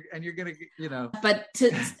 and you're gonna, But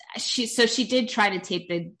she did try to tape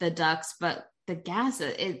the ducts, but the gas,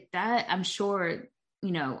 that I'm sure,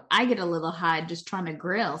 I get a little high just trying to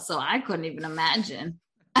grill, so I couldn't even imagine.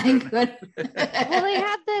 I could. Well, they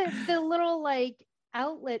had the little like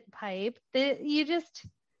outlet pipe that you just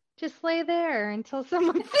lay there until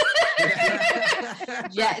someone.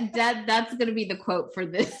 Yeah, that's gonna be the quote for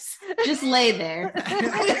this. Just lay there.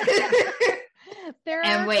 There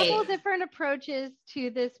are a couple different approaches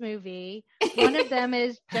to this movie. One of them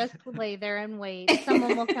is just lay there and wait.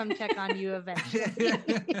 Someone will come check on you eventually.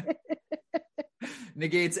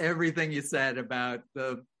 Negates everything you said about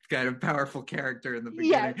the kind of powerful character in the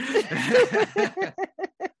beginning. Yes.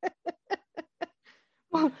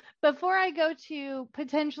 Well, before I go to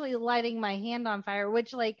potentially lighting my hand on fire,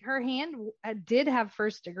 which like her hand did have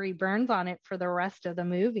 1st-degree burns on it for the rest of the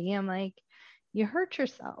movie. I'm like, you hurt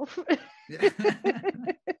yourself.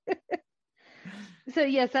 So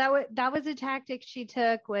yes, that was a tactic she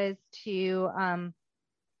took, was to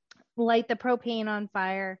light the propane on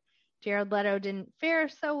fire. Jared Leto didn't fare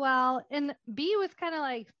so well, and B was kind of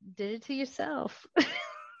like, did it to yourself.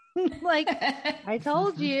 Like, I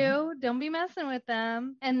told you, don't be messing with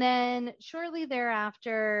them. And then shortly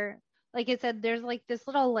thereafter, like I said, there's like this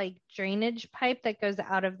little like drainage pipe that goes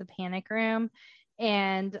out of the panic room,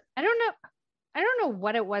 and I don't know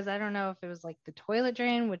what it was. I don't know if it was like the toilet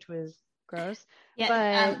drain, which was gross.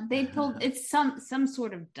 Yeah, but they told it's some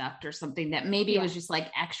sort of duct or something that maybe it was just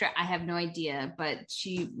like extra. I have no idea, but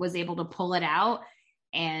she was able to pull it out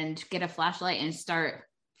and get a flashlight and start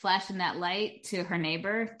flashing that light to her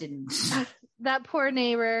neighbor. That poor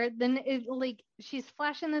neighbor. Then she's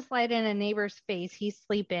flashing this light in a neighbor's face. He's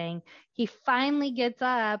sleeping. He finally gets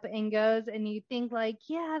up and goes, and you think like,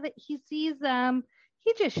 yeah, that he sees them.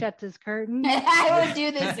 He just shuts his curtain. I would do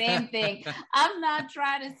the same thing. I'm not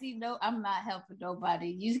trying to see I'm not helping nobody.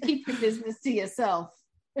 You keep your business to yourself.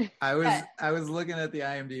 I was looking at the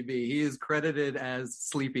IMDb. He is credited as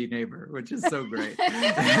Sleepy Neighbor, which is so great.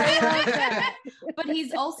 But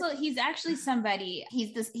he's actually somebody. I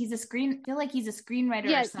feel like he's a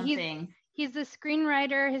screenwriter or something. He's a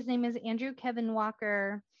screenwriter. His name is Andrew Kevin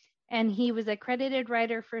Walker, and he was a credited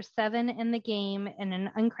writer for Seven and the Game, and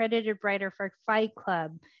an uncredited writer for Fight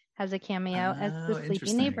Club. Has a cameo as the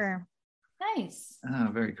Sleepy Neighbor. Nice. Oh,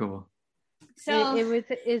 very cool. So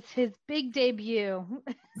it's his big debut.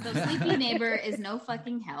 So Sleepy Neighbor is no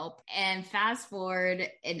fucking help. And fast forward,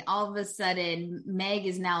 and all of a sudden, Meg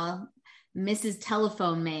is now Mrs.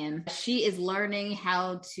 Telephone Man. She is learning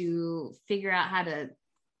how to figure out how to,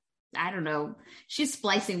 I don't know, she's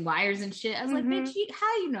splicing wires and shit. I was like, bitch,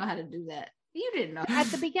 how do you know how to do that? You didn't know. At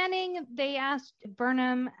the beginning,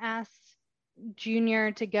 Burnham asked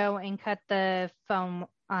Junior to go and cut the phone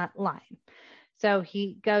line. So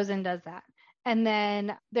he goes and does that. And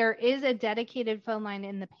then there is a dedicated phone line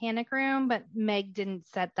in the panic room, but Meg didn't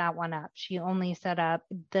set that one up. She only set up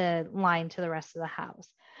the line to the rest of the house.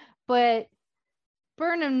 But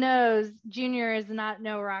Burnham knows Junior is not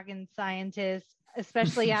no rocket scientist,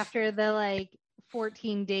 especially after the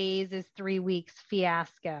 14 days is 3 weeks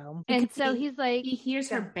fiasco. Because and so he's like, he hears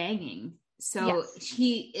her banging. So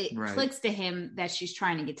it clicks to him that she's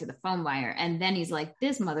trying to get to the phone wire. And then he's like,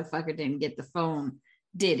 this motherfucker didn't get the phone,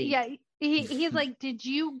 did he? Yeah. He's like, did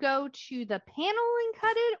you go to the panel and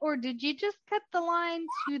cut it? Or did you just cut the line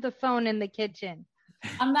to the phone in the kitchen?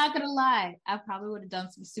 I'm not going to lie. I probably would have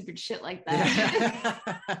done some stupid shit like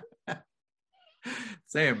that.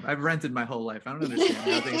 Same. I've rented my whole life. I don't understand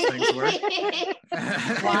how these things work.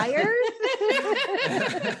 Wires?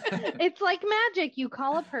 It's like magic. You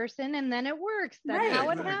call a person and then it works. That's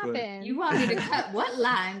how it happens. You want me to cut what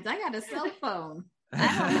lines? I got a cell phone.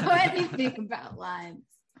 I don't know anything about lines.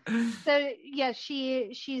 So yeah,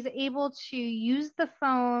 she's able to use the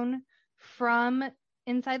phone from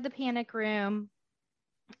inside the panic room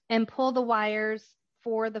and pull the wires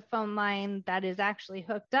for the phone line that is actually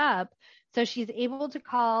hooked up. So she's able to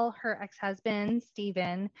call her ex-husband,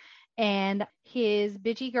 Steven, and his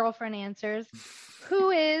bitchy girlfriend answers, who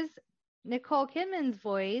is Nicole Kidman's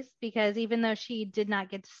voice, because even though she did not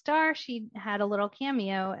get to star, she had a little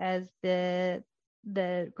cameo as the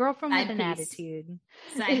girlfriend with an attitude.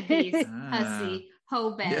 Side piece, hussy,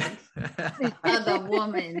 hoe bag, other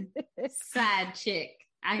woman, side chick.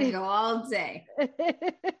 I can go all day.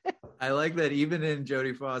 I like that even in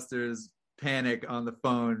Jodie Foster's panic on the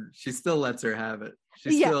phone, she still lets her have it.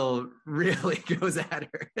 She still really goes at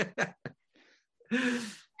her.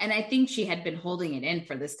 And I think she had been holding it in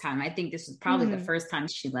for this time. I think this was probably the first time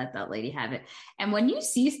she let that lady have it. And when you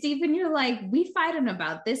see Steven, you're like, we fighting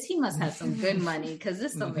about this. He must have some good money because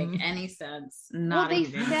this don't make any sense. They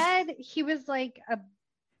said he was like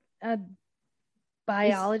a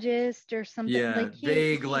biologist or something. Yeah,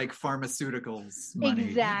 vague pharmaceuticals money.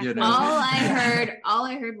 Exactly. You know? All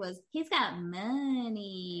I heard was he's got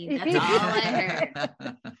money. That's all I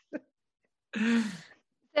heard.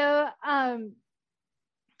 So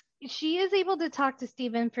she is able to talk to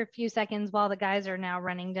Steven for a few seconds while the guys are now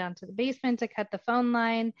running down to the basement to cut the phone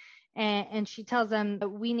line. And she tells them that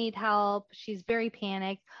we need help. She's very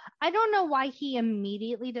panicked. I don't know why he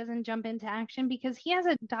immediately doesn't jump into action, because he has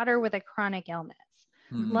a daughter with a chronic illness.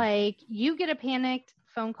 Like, you get a panicked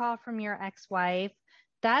phone call from your ex-wife,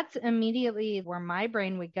 that's immediately where my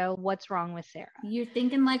brain would go, what's wrong with Sarah? You're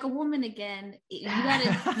thinking like a woman again. You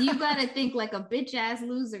gotta think like a bitch ass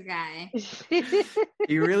loser guy.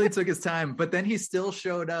 He really took his time, but then he still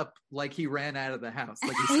showed up like he ran out of the house.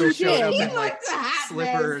 Like he still showed up in like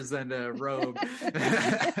slippers and a robe.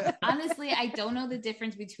 Honestly, I don't know the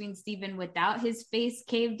difference between Steven without his face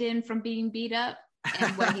caved in from being beat up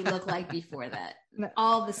and what he looked like before that.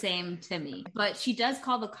 All the same to me. But she does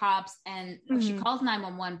call the cops, and she calls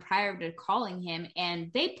 911 prior to calling him,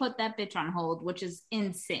 and they put that bitch on hold, which is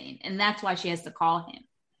insane. And that's why she has to call him.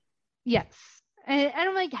 Yes. And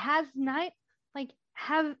I'm like, has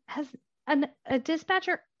a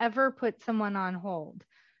dispatcher ever put someone on hold?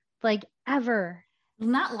 Like, ever?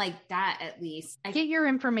 Not like that, at least. Get your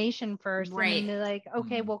information first. Right. And they're like,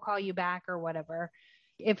 okay, we'll call you back or whatever.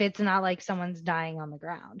 If it's not like someone's dying on the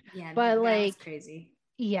ground. Yeah, but like crazy.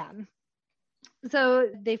 Yeah. So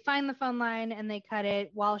they find the phone line and they cut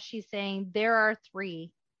it while she's saying there are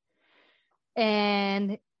 3,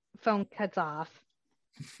 and phone cuts off.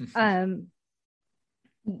 Now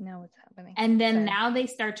what's happening? And then now they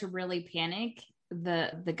start to really panic.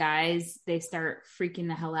 The guys, they start freaking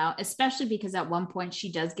the hell out, especially because at one point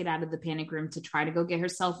she does get out of the panic room to try to go get her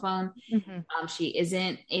cell phone. She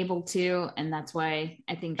isn't able to, and that's why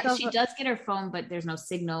I think she does get her phone, but there's no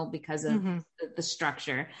signal because of the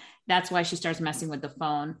structure. That's why she starts messing with the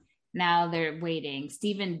phone. Now they're waiting.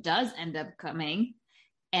 Steven does end up coming,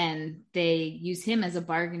 and they use him as a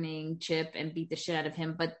bargaining chip and beat the shit out of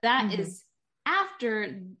him. But that is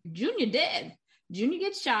after Junior did. Junior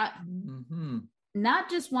gets shot. Not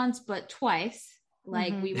just once, but twice.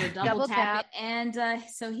 Like we were double tapping. And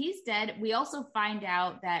so he's dead. We also find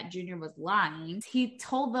out that Junior was lying. He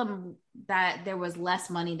told them that there was less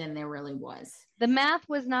money than there really was. The math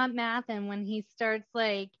was not math. And when he starts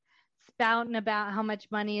like spouting about how much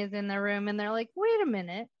money is in the room, and they're like, wait a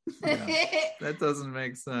minute. Yeah, that doesn't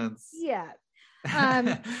make sense. Yeah.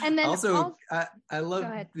 And then also I love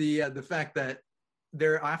the fact that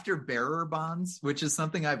they're after bearer bonds, which is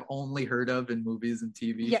something I've only heard of in movies and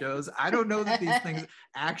TV shows. I don't know that these things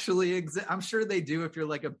actually exist. I'm sure they do if you're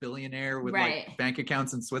like a billionaire with like bank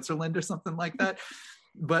accounts in Switzerland or something like that.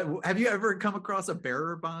 But have you ever come across a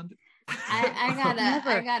bearer bond? I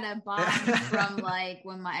got a bond from like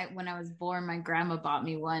when I was born, my grandma bought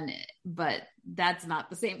me one, but that's not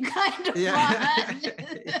the same kind of bond.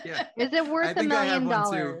 Yeah. Is it worth $1 million?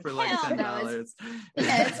 Too, for like $10.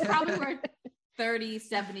 Yeah, it's probably worth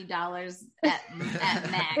 $30-$70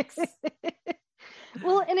 at max.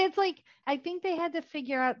 Well, and it's like, I think they had to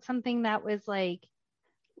figure out something that was like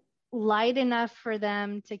light enough for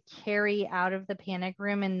them to carry out of the panic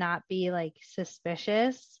room and not be like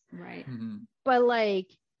suspicious. Right. Mm-hmm. But like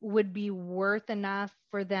would be worth enough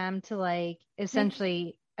for them to like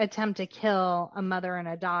essentially attempt to kill a mother and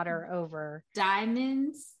a daughter over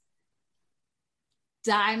diamonds.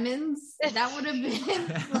 That would have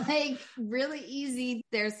been like really easy.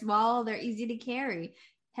 They're small, they're easy to carry.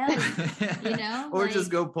 Hell, you know, or like, just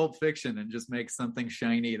go Pulp Fiction and just make something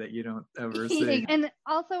shiny that you don't ever see. And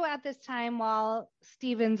also at this time, while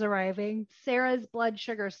Steven's arriving, Sarah's blood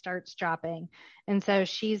sugar starts dropping, and so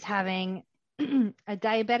she's having a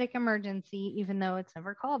diabetic emergency, even though it's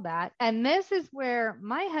never called that. And this is where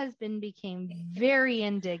my husband became very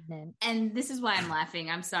indignant. And this is why I'm laughing.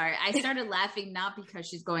 I'm sorry. I started laughing not because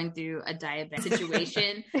she's going through a diabetic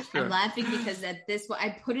situation. Sure. I'm laughing because at this point,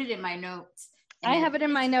 I put it in my notes. I have it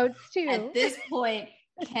in my notes too. At this point,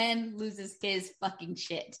 Ken loses his fucking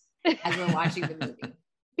shit as we're watching the movie.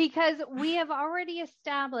 Because we have already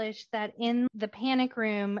established that in the panic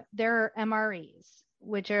room, there are MREs,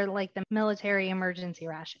 which are like the military emergency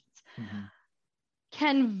rations. Mm-hmm.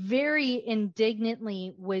 Ken very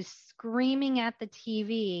indignantly was screaming at the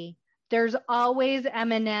TV, "There's always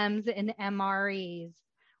M&Ms in MREs.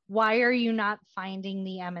 Why are you not finding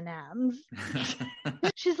the M&Ms?"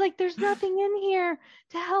 She's like, "There's nothing in here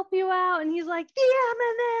to help you out." And he's like, "The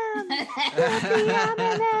M&Ms,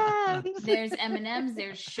 the M&Ms." There's M&Ms,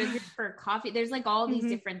 there's sugar for coffee. There's like all these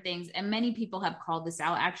different things. And many people have called this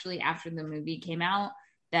out actually after the movie came out,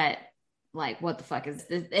 that like, what the fuck is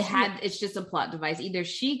this? It's just a plot device. Either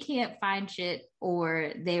she can't find shit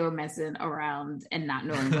or they were messing around and not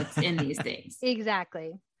knowing what's in these things.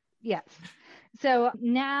 Exactly. Yes. So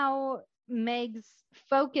now Meg's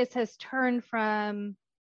focus has turned from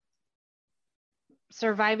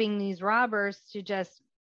surviving these robbers to just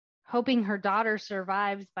hoping her daughter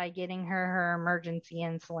survives by getting her emergency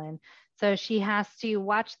insulin. So she has to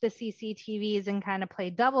watch the CCTVs and kind of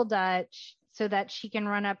play double dutch so that she can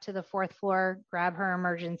run up to the 4th floor, grab her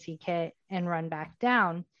emergency kit, and run back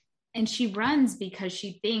down. And she runs because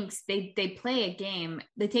she thinks they play a game.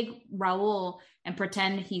 They take Raul and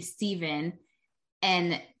pretend he's Steven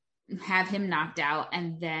and have him knocked out,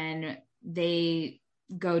 and then they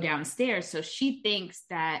go downstairs. So she thinks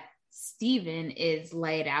that Steven is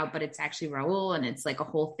laid out, but it's actually Raul, and it's like a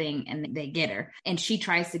whole thing, and they get her. And she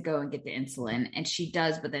tries to go and get the insulin, and she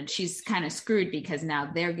does, but then she's kind of screwed because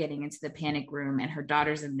now they're getting into the panic room and her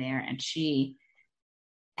daughter's in there, and she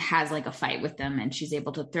has like a fight with them, and she's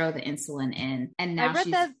able to throw the insulin in. And now I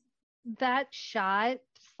read that shot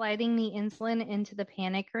sliding the insulin into the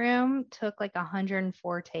panic room took like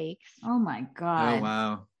 104 takes. Oh my God. Oh,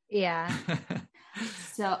 wow. Yeah.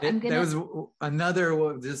 So there was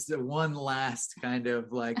another, just one last kind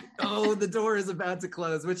of like, oh, the door is about to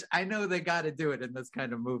close, which I know they got to do it in this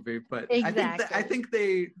kind of movie, but exactly. I think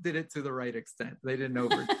they did it to the right extent. They didn't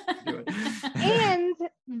overdo it. And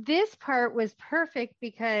this part was perfect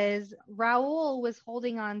because Raul was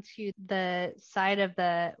holding on to the side of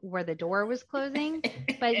where the door was closing,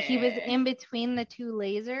 but he was in between the two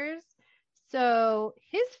lasers. So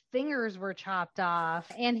his fingers were chopped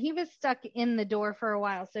off and he was stuck in the door for a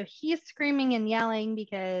while. So he's screaming and yelling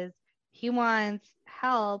because he wants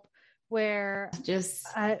help, where just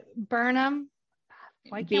Burnham,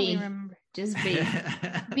 why can't we remember? Just B.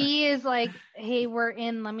 B is like, "Hey, we're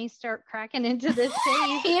in. Let me start cracking into this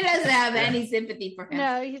safe." He doesn't have any sympathy for him.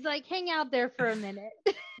 No, he's like, "Hang out there for a minute."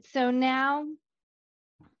 So now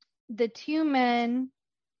the two men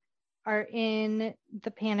are in the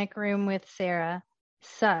panic room with Sarah.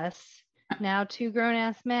 Sus. Now 2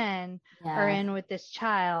 grown-ass men are in with this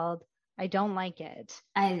child. I don't like it.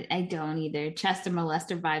 I don't either. Chester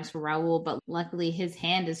molester vibes for Raul, but luckily his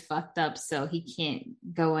hand is fucked up, so he can't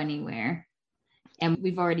go anywhere. And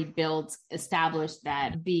we've already established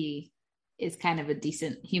that B is kind of a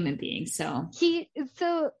decent human being. So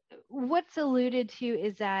what's alluded to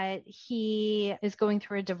is that he is going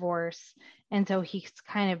through a divorce. And so he's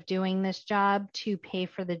kind of doing this job to pay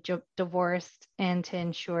for the divorce and to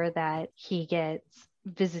ensure that he gets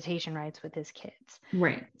visitation rights with his kids.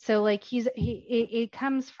 Right. So like it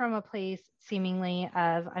comes from a place seemingly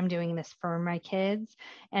of, I'm doing this for my kids.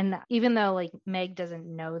 And even though like Meg doesn't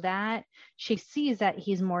know that, she sees that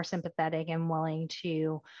he's more sympathetic and willing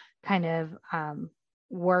to kind of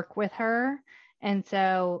work with her. And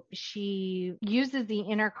so she uses the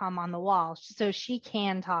intercom on the wall so she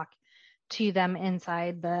can talk to them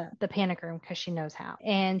inside the panic room because she knows how.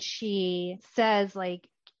 And she says, like,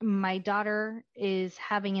 my daughter is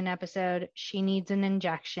having an episode. She needs an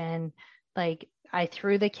injection. Like, I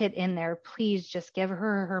threw the kit in there. Please just give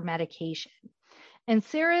her medication. And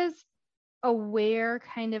Sarah's aware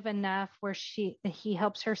kind of enough where he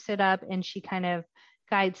helps her sit up and she kind of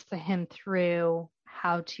guides him through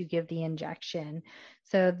how to give the injection.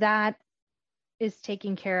 So that is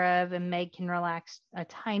taken care of, and Meg can relax a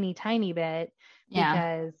tiny bit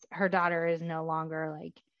because her daughter is no longer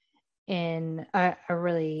like in a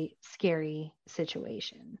really scary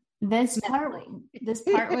situation. This part was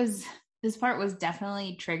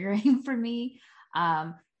definitely triggering for me,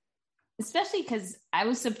 especially because I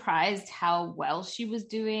was surprised how well she was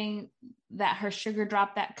doing, that her sugar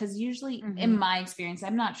dropped that, because usually in my experience,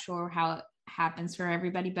 I'm not sure how it happens for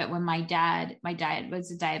everybody, but when my dad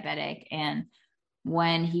was a diabetic, and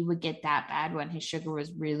when he would get that bad, when his sugar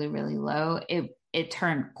was really, really low, it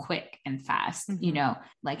turned quick and fast, you know,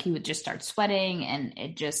 like he would just start sweating, and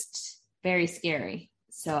it just very scary.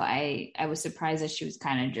 So I was surprised that she was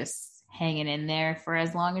kind of just hanging in there for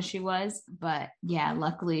as long as she was. But yeah,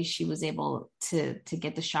 luckily she was able to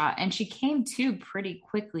get the shot, and she came to pretty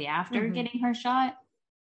quickly after getting her shot,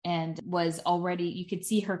 and was already, you could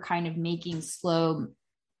see her kind of making slow,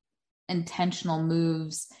 intentional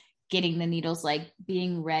moves, getting the needles, like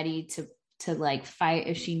being ready to like fight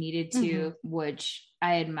if she needed to, which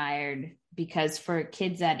I admired, because for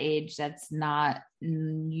kids that age, that's not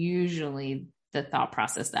usually the thought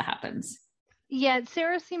process that happens. Yeah,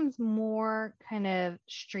 Sarah seems more kind of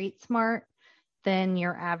street smart than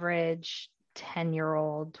your average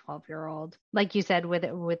 10-year-old, 12-year-old. Like you said,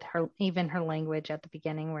 with her, even her language at the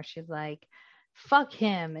beginning, where she's like, fuck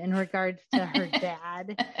him, in regards to her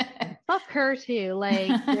dad. Fuck her too.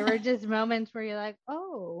 Like, there were just moments where you're like,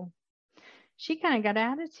 oh, she kind of got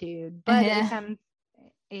attitude, but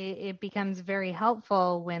it becomes very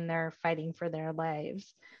helpful when they're fighting for their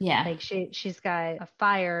lives. Yeah. Like she's got a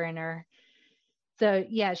fire in her. So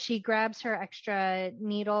yeah, she grabs her extra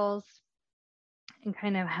needles and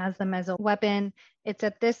kind of has them as a weapon. It's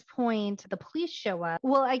at this point the police show up.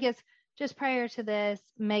 Well, I guess just prior to this,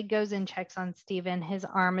 Meg goes and checks on Steven. His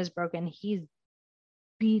arm is broken. He's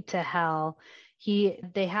beat to hell.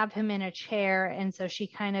 They have him in a chair, and so she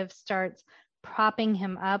kind of starts propping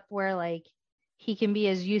him up where like he can be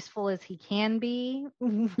as useful as he can be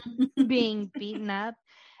being beaten up.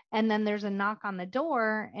 And then there's a knock on the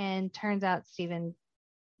door, and turns out Steven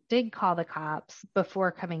did call the cops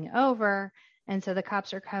before coming over. And so the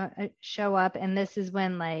cops show up, and this is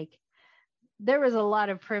when like there was a lot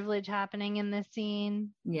of privilege happening in this scene.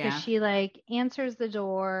 Yeah. She like answers the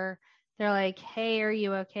door. They're like, hey, are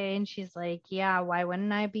you okay? And she's like, yeah, why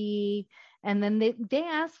wouldn't I be? And then they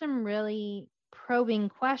ask them really probing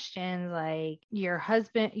questions, like, your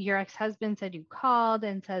ex-husband said you called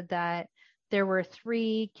and said that there were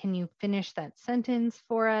 3. Can you finish that sentence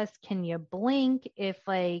for us? Can you blink if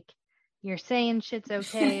like you're saying shit's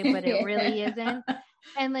okay, but it really isn't?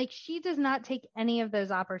 And like, she does not take any of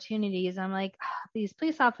those opportunities. I'm like, these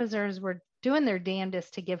police officers were doing their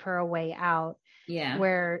damnedest to give her a way out. Yeah.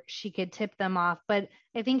 Where she could tip them off. But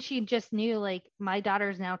I think she just knew, like, my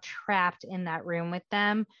daughter's now trapped in that room with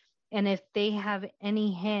them. And if they have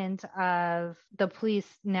any hint of the police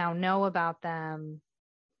now know about them,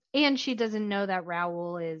 and she doesn't know that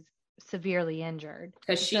Raul is severely injured.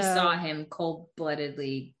 Because she saw him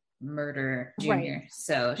cold-bloodedly murder Junior. Right.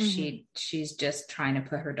 So she's just trying to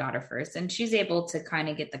put her daughter first. And she's able to kind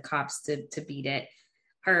of get the cops to beat it.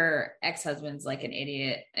 Her ex-husband's like an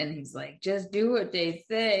idiot, and he's like, just do what they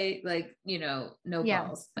say, like, you know, no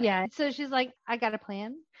balls. But. Yeah. So she's like, I got a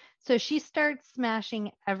plan. So she starts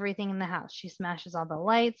smashing everything in the house. She smashes all the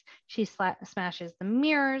lights. She smashes the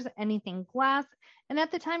mirrors, anything glass. And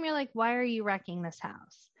at the time you're like, why are you wrecking this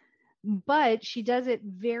house? But she does it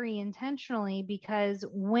very intentionally, because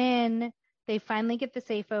when they finally get the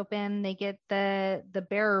safe open, they get the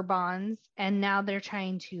bearer bonds, and now they're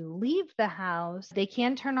trying to leave the house. They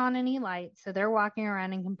can't turn on any lights, so they're walking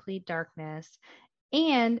around in complete darkness.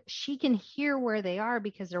 And she can hear where they are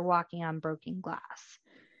because they're walking on broken glass.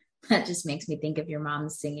 That just makes me think of your mom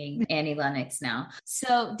singing Annie Lennox now.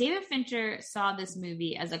 So David Fincher saw this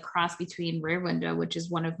movie as a cross between Rear Window, which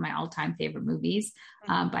is one of my all-time favorite movies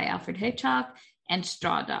by Alfred Hitchcock, and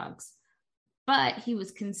straw dogs. But he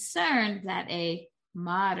was concerned that a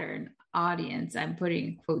modern audience, I'm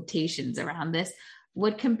putting quotations around this,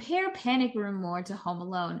 would compare Panic Room more to Home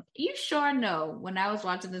Alone. You sure know when I was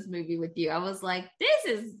watching this movie with you, I was like,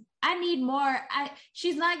 I need more.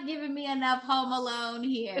 She's not giving me enough Home Alone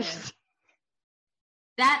here.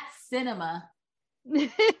 That's cinema.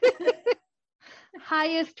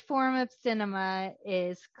 Highest form of cinema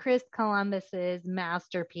is Chris Columbus's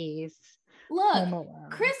masterpiece. Look,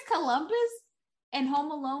 Chris Columbus and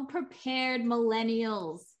Home Alone prepared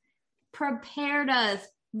millennials, prepared us.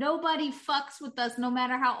 Nobody fucks with us no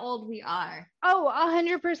matter how old we are. Oh,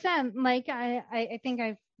 100%. Like I think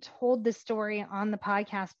I've told this story on the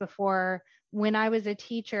podcast before. When I was a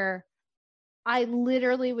teacher, I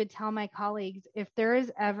literally would tell my colleagues, if there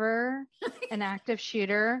is ever an active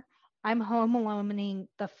shooter, I'm Home Aloneing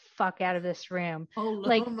the fuck out of this room. Home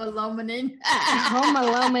Aloneing. Home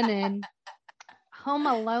Aloneing. Home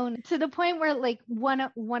Alone, to the point where like one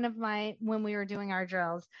of my, when we were doing our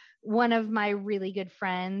drills, one of my really good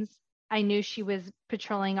friends, I knew she was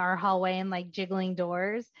patrolling our hallway and like jiggling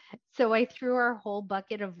doors. So I threw our whole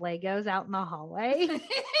bucket of Legos out in the hallway.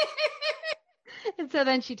 And so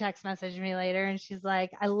then she text messaged me later and she's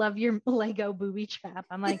like, I love your Lego booby trap.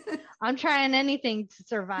 I'm like, I'm trying anything to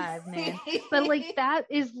survive, man. But like, that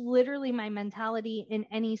is literally my mentality in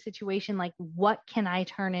any situation. Like, what can I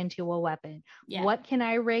turn into a weapon? Yeah. What can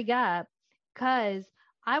I rig up? Because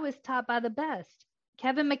I was taught by the best.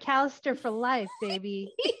 Kevin McAllister for life,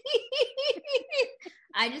 baby.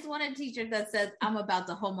 I just want a t-shirt that says, I'm about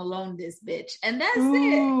to Home Alone this bitch. And that's it.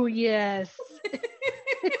 Ooh, yes.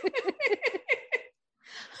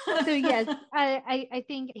 So yes, I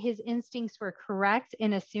think his instincts were correct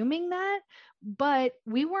in assuming that, but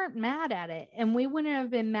we weren't mad at it, and we wouldn't have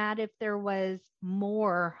been mad if there was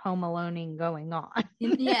more Home Aloneing going on.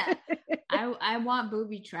 Yeah, I want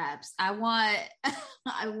booby traps. I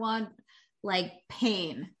want like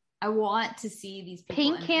pain. I want to see these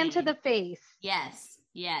people paint can to the face. Yes.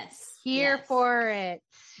 Here for it.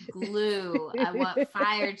 Glue. I want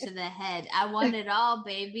fire to the head. I want it all,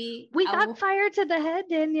 baby. We got fire to the head,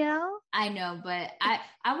 Danielle. I know, but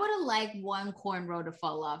I would have liked one cornrow to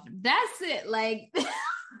fall off. That's it. Like he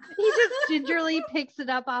just gingerly picks it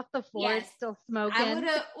up off the floor. Yes. It's still smoking. I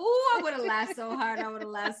would have laughed so hard.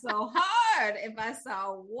 If I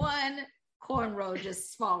saw one cornrow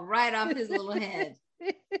just fall right off his little head.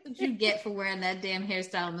 What you get for wearing that damn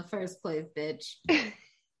hairstyle in the first place, bitch?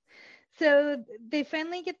 So they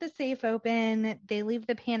finally get the safe open. They leave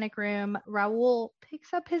the panic room. Raul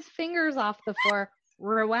picks up his fingers off the floor.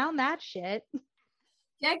 Rewound that shit.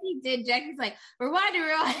 Jackie did. Jackie's like, rewind it.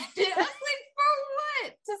 I was like, for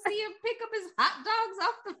what? To see him pick up his hot dogs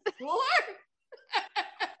off the floor?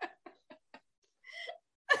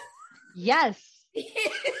 Yes.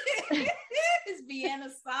 His Vienna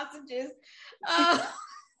sausages. Oh,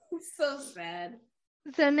 so sad.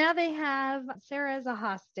 So now they have Sarah as a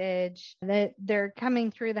hostage. That they're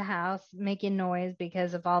coming through the house making noise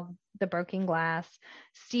because of all the broken glass.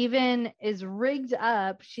 Steven is rigged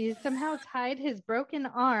up. She's somehow tied his broken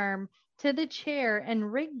arm to the chair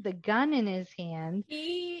and rigged the gun in his hand.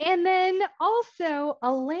 And then also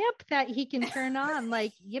a lamp that he can turn on,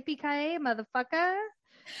 like, yippee-ki-yay, motherfucker.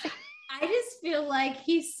 I just feel like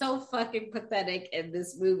he's so fucking pathetic in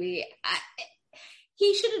this movie.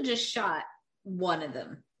 He should have just shot one of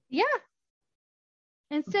them. Yeah.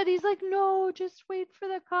 Instead, he's like, no, just wait for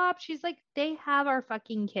the cops. She's like, they have our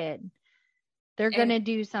fucking kid. They're going to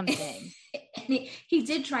do something. And he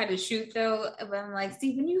did try to shoot, though. But I'm like,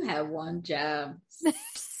 Steven, you have one job.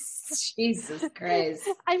 Jesus Christ.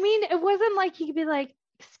 I mean, it wasn't like he could be like,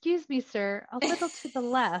 excuse me, sir, a little to the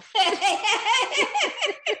left.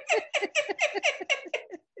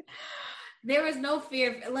 There was no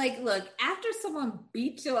fear. Like, look, after someone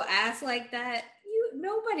beats your ass like that,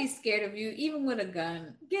 nobody's scared of you, even with a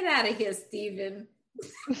gun. Get out of here, Steven.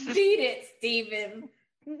 Beat it, Steven.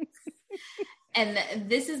 And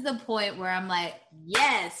this is the point where I'm like,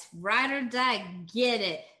 yes, ride or die, get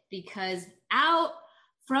it. Because out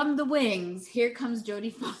from the wings, here comes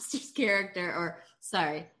Jodie Foster's character, or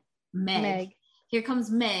sorry, Meg. Here comes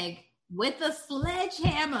Meg with a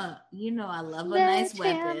sledgehammer. You know I love a nice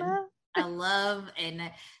weapon. I love, and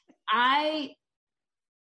I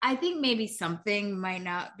think maybe something might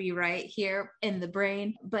not be right here in the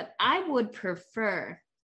brain, but I would prefer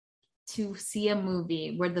to see a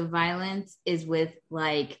movie where the violence is with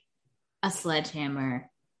like a sledgehammer,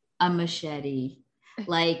 a machete,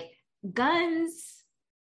 like guns.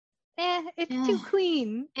 It's too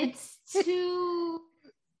clean. It's too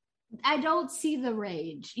I don't see the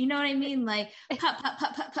rage. You know what I mean? Like pop, pop,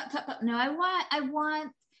 pop, pop, pop, pop, pop. No, I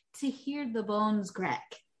want to hear the bones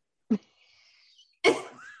crack.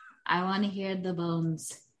 I want to hear the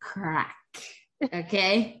bones crack.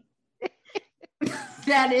 Okay.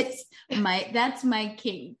 That's my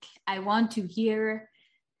kink. I want to hear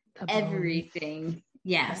everything.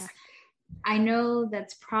 Yes. Crack. I know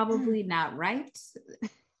that's probably not right.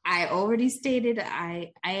 I already stated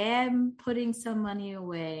I am putting some money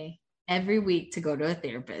away every week to go to a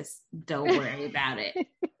therapist. Don't worry about it.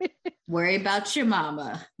 Worry about your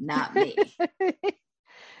mama, not me.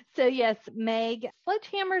 So yes, Meg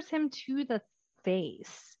sledgehammers him to the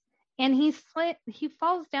face, and he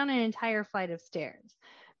falls down an entire flight of stairs.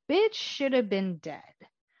 Bitch should have been dead.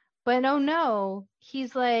 But oh no,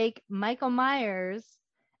 he's like Michael Myers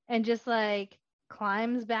and just like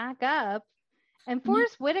climbs back up. And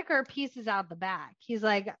Forrest Whitaker pieces out the back. He's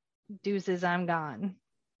like, deuces, I'm gone.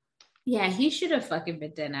 Yeah, he should have fucking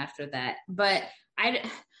been done after that. But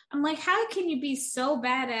I'm like, how can you be so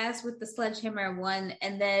badass with the sledgehammer one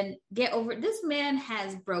and then get over it? This man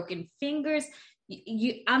has broken fingers.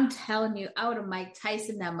 I'm telling you, I would have Mike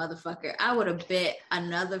Tyson that motherfucker. I would have bit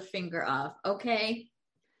another finger off. Okay.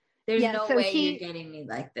 There's no way you're getting me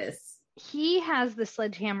like this. He has the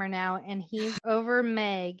sledgehammer now, and he's over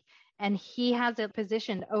Meg, and he has it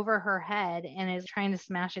positioned over her head and is trying to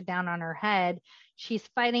smash it down on her head. She's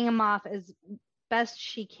fighting him off as best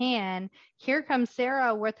she can. Here comes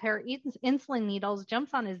Sarah with her insulin needles,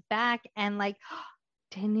 jumps on his back, and like,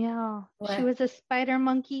 Danielle, what? She was a spider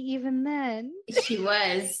monkey even then. She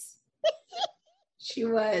was. She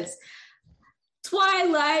was.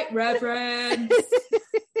 Twilight reference.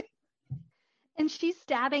 And she's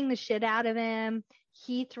stabbing the shit out of him.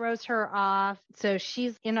 He throws her off. So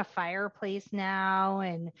she's in a fireplace now,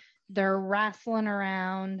 and they're wrestling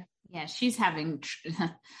around. Yeah, she's having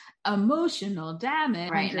emotional damage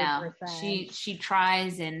 100%. Right now. She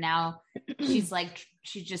tries, and now she's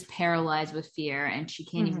just paralyzed with fear, and she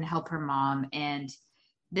can't even help her mom. And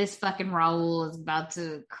this fucking Raul is about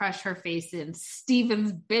to crush her face in.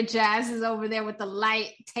 Steven's bitch ass is over there with the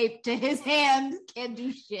light taped to his hand. Can't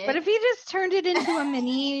do shit. But if he just turned it into a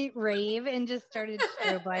mini rave and just started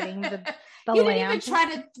strobe lighting the he didn't even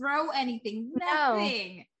try to throw anything.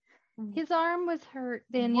 Nothing. No. His arm was hurt,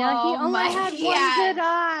 Danielle. He only had one good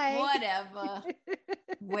eye. Whatever.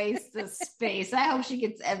 Waste of space. I hope she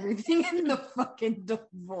gets everything in the fucking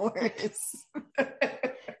divorce.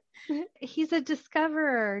 He's a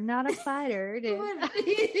discoverer, not a fighter.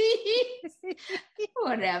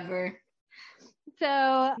 Whatever.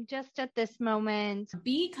 So just at this moment,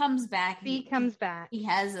 B comes back. He comes back. He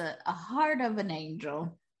has a heart of an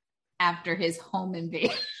angel after his home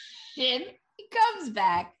invasion. He comes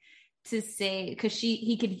back to say, because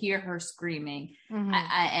he could hear her screaming,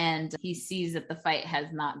 and he sees that the fight has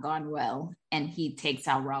not gone well, and he takes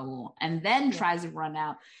out Raul and then tries to run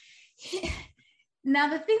out. Now,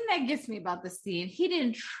 the thing that gets me about the scene, he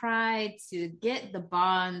didn't try to get the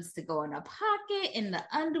bonds to go in a pocket in the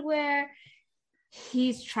underwear.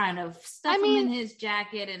 He's trying to stuff them in his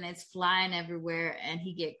jacket, and it's flying everywhere, and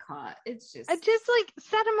he get caught. It's just like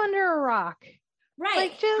set him under a rock. Right.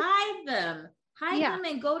 Like, just hide them. Hide them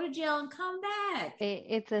and go to jail and come back.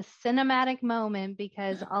 It's a cinematic moment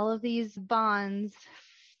because all of these bonds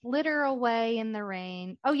flitter away in the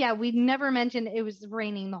rain. Oh yeah, we never mentioned it was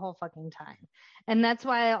raining the whole fucking time. And that's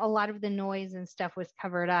why a lot of the noise and stuff was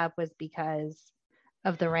covered up, was because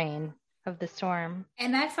of the rain, of the storm.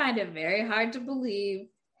 And I find it very hard to believe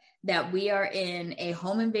that we are in a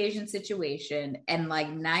home invasion situation and like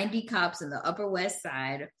 90 cops in the Upper West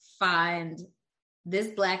Side find this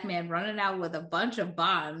black man running out with a bunch of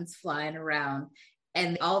bombs flying around,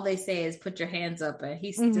 and all they say is put your hands up, and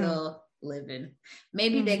he's still living.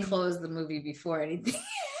 Maybe they closed the movie before anything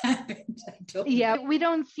happened. We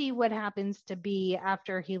don't see what happens to B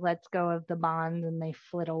after he lets go of the bonds and they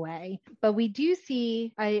flit away. But we do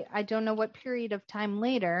see, I don't know what period of time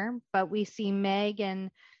later, but we see Meg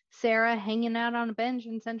and Sarah hanging out on a bench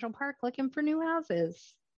in Central Park looking for new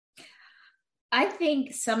houses. I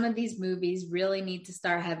think some of these movies really need to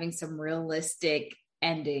start having some realistic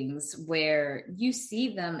endings where you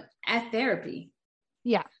see them at therapy.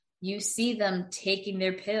 Yeah. You see them taking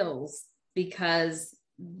their pills, because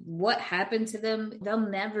what happened to them, they'll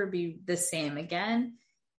never be the same again.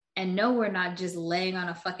 And no, we're not just laying on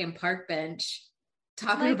a fucking park bench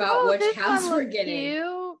talking about which house we're getting.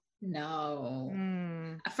 Cute. No.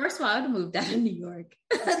 First of all, I would have moved out of New York.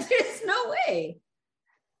 There's no way.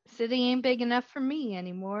 City ain't big enough for me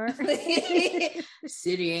anymore.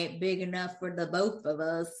 City ain't big enough for the both of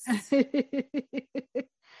us.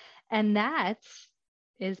 And that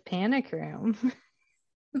is Panic Room.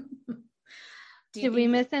 Did we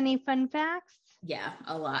miss any fun facts? Yeah,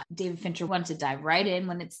 a lot. David Fincher wanted to dive right in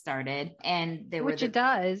when it started, and it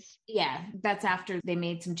does. Yeah, that's after they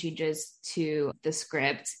made some changes to the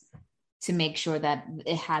script to make sure that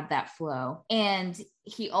it had that flow. And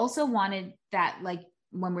he also wanted that, like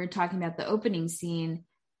when we were talking about the opening scene,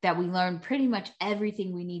 that we learn pretty much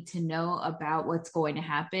everything we need to know about what's going to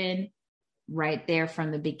happen right there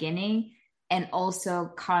from the beginning, and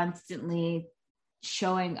also constantly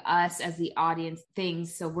showing us as the audience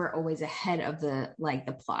things so we're always ahead of the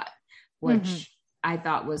plot, which I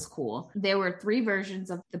thought was cool. There were 3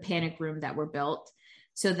 versions of the Panic Room that were built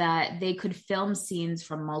so that they could film scenes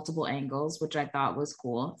from multiple angles, which I thought was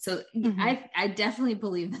cool. So I definitely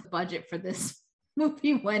believe the budget for this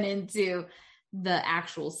movie went into the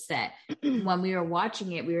actual set. When we were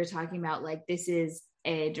watching it, we were talking about like, this is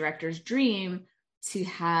a director's dream to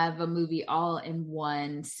have a movie all in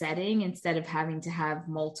one setting instead of having to have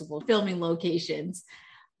multiple filming locations.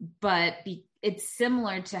 But it's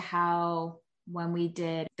similar to how when we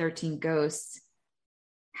did 13 Ghosts,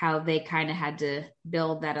 how they kind of had to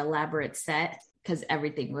build that elaborate set because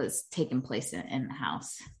everything was taking place in the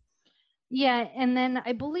house. Yeah. And then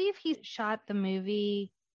I believe he shot the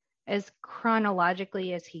movie as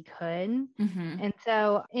chronologically as he could. And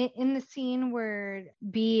so in the scene where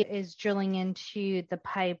B is drilling into the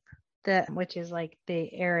pipe, which is like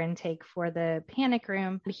the air intake for the Panic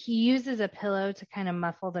Room, he uses a pillow to kind of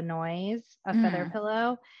muffle the noise, a feather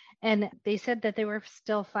pillow. And they said that they were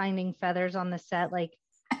still finding feathers on the set like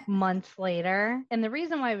months later. And the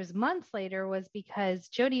reason why it was months later was because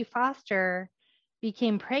Jodie Foster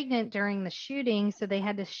became pregnant during the shooting, so they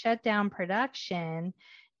had to shut down production.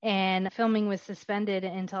 And filming was suspended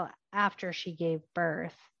until after she gave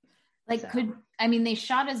birth. They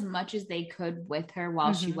shot as much as they could with her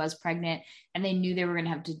while she was pregnant, and they knew they were going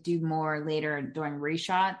to have to do more later during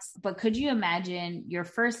reshots. But could you imagine your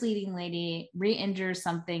first leading lady re-injures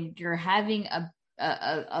something, you're having a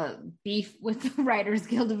beef with the Writers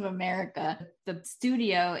Guild of America. The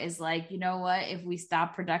studio is like, you know what? If we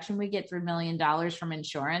stop production, we get $3 million from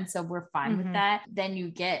insurance. So we're fine with that. Then you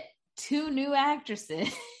get 2 new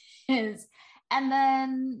actresses and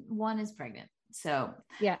then one is pregnant. So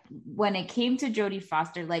yeah, when it came to Jodie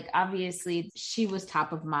Foster, like obviously she was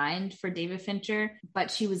top of mind for David Fincher, but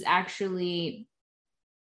she was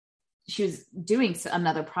doing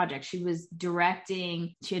another project. She had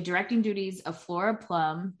directing duties of Flora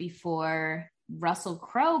Plum before Russell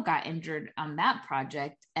Crowe got injured on that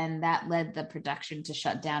project. And that led the production to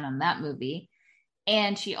shut down on that movie.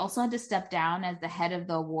 And she also had to step down as the head of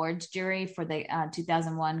the awards jury for the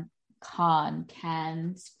 2001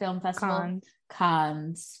 Cannes Film Festival.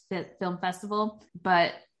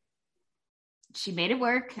 But she made it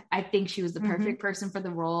work. I think she was the perfect person for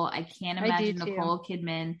the role. I can't imagine Nicole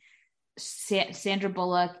Kidman, Sandra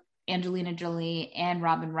Bullock, Angelina Jolie, and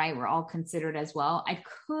Robin Wright were all considered as well. I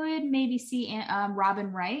could maybe see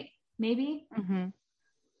Robin Wright, maybe.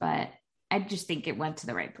 But I just think it went to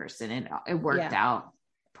the right person and it worked out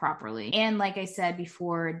properly. And like I said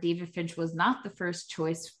before, David Fincher was not the first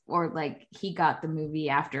choice, or like he got the movie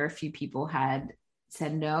after a few people had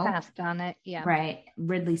said no. Passed on it, yeah. Right.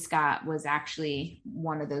 Ridley Scott was actually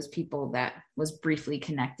one of those people that was briefly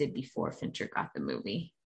connected before Fincher got the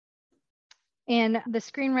movie. And the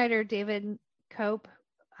screenwriter David Cope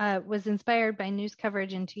was inspired by news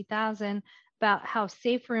coverage in 2000 about how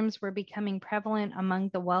safe rooms were becoming prevalent among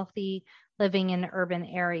the wealthy living in urban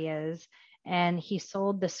areas. And he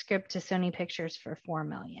sold the script to Sony Pictures for $4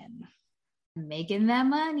 million. Making that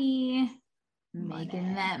money.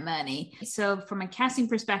 So from a casting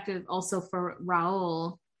perspective, also for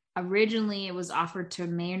Raoul, originally it was offered to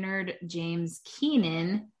Maynard James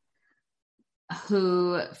Keenan,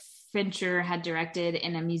 who Fincher had directed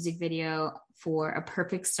in a music video for A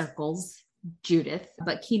Perfect Circle's Judith,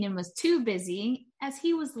 but Keenan was too busy as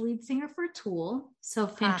he was the lead singer for Tool, so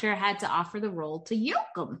Fincher had to offer the role to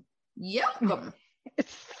Yoakum.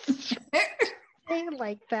 I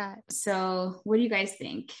like that. So what do you guys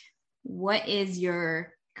think? What is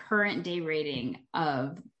your current day rating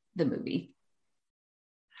of the movie?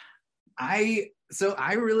 I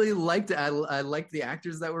really liked it. I liked the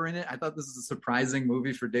actors that were in it. I thought this was a surprising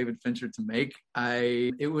movie for David Fincher to make.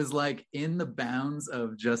 It was like in the bounds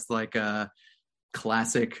of just like a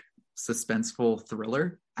classic suspenseful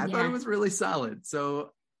thriller. I thought it was really solid.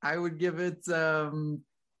 So I would give it, I'm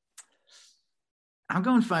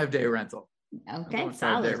going 5-day rental. Okay,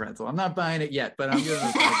 solid. 5-day rental. I'm not buying it yet, but I'm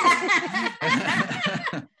giving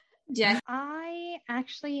it. Jack, I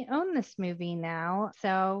actually own this movie now,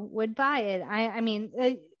 so would buy it. I mean,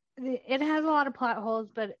 it has a lot of plot holes,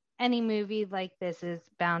 but any movie like this is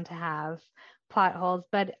bound to have plot holes.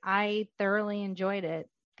 But I thoroughly enjoyed it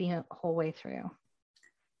the whole way through.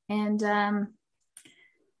 And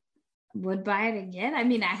would buy it again. I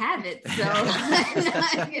mean, I have it, so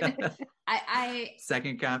I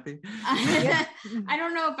second copy. I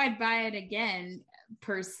don't know if I'd buy it again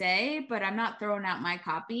per se, but I'm not throwing out my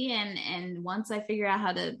copy. And once I figure out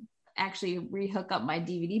how to actually rehook up my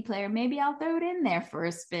DVD player, maybe I'll throw it in there for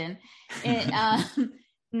a spin. Now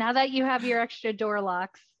that you have your extra door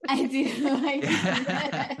locks. I do.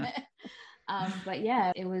 But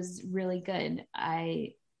yeah, it was really good.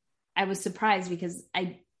 I was surprised because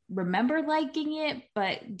I remember liking it,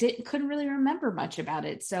 but couldn't really remember much about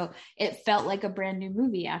it. So it felt like a brand new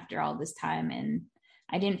movie after all this time. And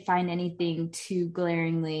I didn't find anything too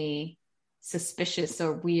glaringly suspicious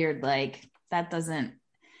or weird. Like that doesn't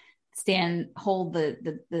hold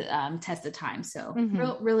the test of time. So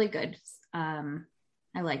really good. I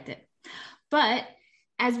liked it. But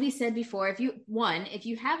as we said before, if you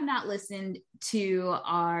have not listened to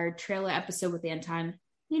our trailer episode with Anton,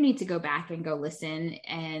 you need to go back and go listen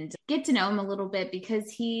and get to know him a little bit, because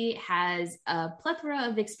he has a plethora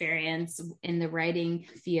of experience in the writing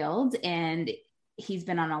field and he's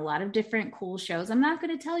been on a lot of different cool shows. I'm not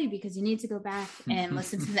going to tell you because you need to go back and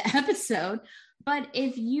listen to the episode. But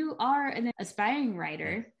if you are an aspiring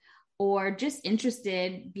writer or just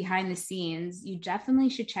interested behind the scenes, you definitely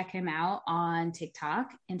should check him out on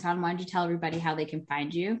TikTok. Anton, why don't you tell everybody how they can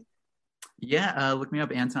find you? Yeah, look me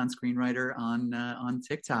up, Anton Screenwriter, on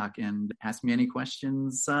TikTok, and ask me any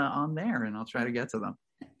questions on there, and I'll try to get to them.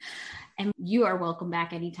 And you are welcome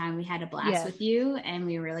back anytime. We had a blast with you, and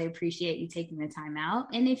we really appreciate you taking the time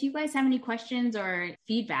out. And if you guys have any questions or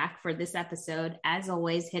feedback for this episode, as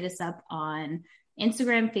always, hit us up on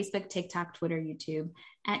Instagram, Facebook, TikTok, Twitter, YouTube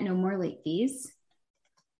at No More Late Fees.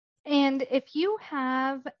 And if you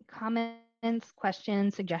have comments,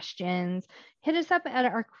 questions, suggestions, hit us up at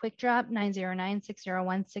our quick drop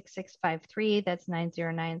 909-601-6653. That's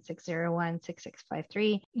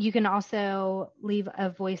 909-601-6653. You can also leave a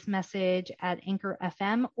voice message at Anchor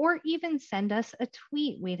FM or even send us a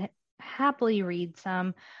tweet. We'd happily read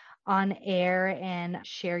some on air and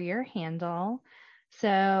share your handle.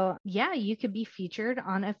 So yeah, you could be featured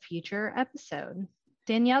on a future episode.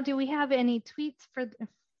 Danielle, do we have any tweets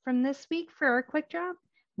from this week for our quick drop?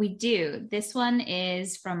 We do. This one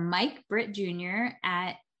is from Mike Britt Jr.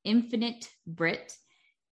 at Infinite Brit.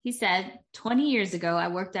 He said, 20 years ago, I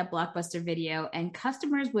worked at Blockbuster Video and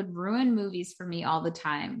customers would ruin movies for me all the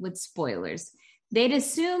time with spoilers. They'd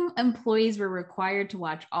assume employees were required to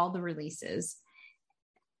watch all the releases.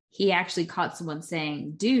 He actually caught someone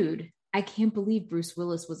saying, dude, I can't believe Bruce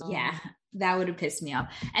Willis was. Yeah, that would have pissed me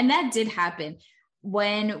off. And that did happen.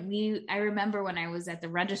 I remember when I was at the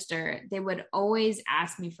register, they would always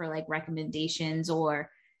ask me for like recommendations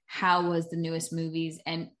or how was the newest movies.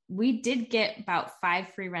 And we did get about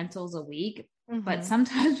 5 free rentals a week, but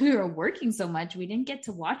sometimes we were working so much, we didn't get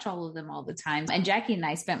to watch all of them all the time. And Jackie and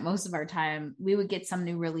I spent most of our time, we would get some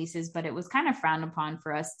new releases, but it was kind of frowned upon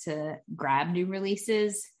for us to grab new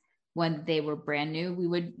releases when they were brand new. We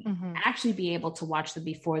would actually be able to watch them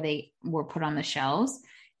before they were put on the shelves,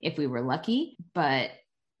 if we were lucky. But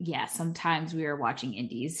yeah, sometimes we were watching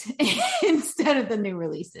indies instead of the new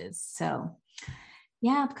releases. So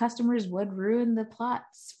yeah, customers would ruin the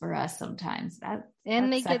plots for us sometimes.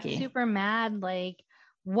 And they get super mad. Like,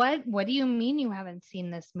 what do you mean you haven't seen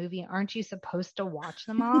this movie? Aren't you supposed to watch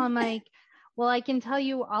them all? I'm like, well, I can tell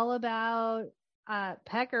you all about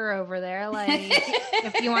Pecker over there. Like,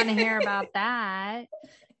 if you want to hear about that.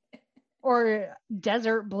 Or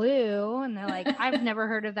Desert Blue. And they're like, I've never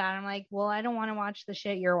heard of that. I'm like, well, I don't want to watch the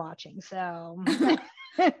shit you're watching. So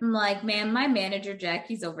I'm like, man, my manager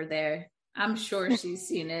Jackie's over there. I'm sure she's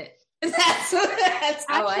seen it. That's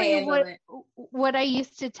how I handle it. What I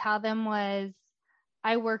used to tell them was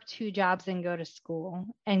I work 2 jobs and go to school,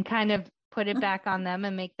 and kind of put it back on them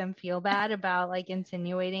and make them feel bad about like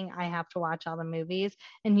insinuating I have to watch all the movies.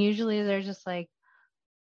 And usually they're just like,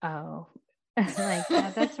 oh, like,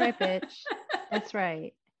 yeah, that's right, bitch. That's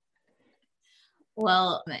right.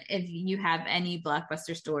 Well, if you have any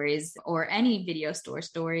Blockbuster stories or any video store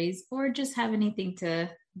stories, or just have anything to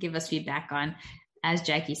give us feedback on, as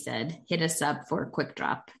Jackie said, hit us up for a quick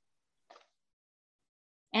drop.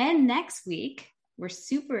 And next week, we're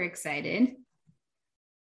super excited.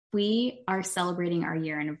 We are celebrating our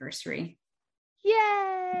year anniversary.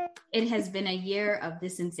 Yay! It has been a year of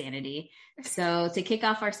this insanity. So to kick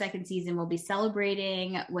off our second season, we'll be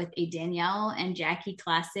celebrating with a Danielle and Jackie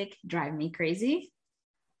classic, Drive Me Crazy.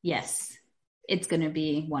 Yes, It's going to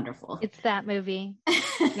be wonderful. It's that movie.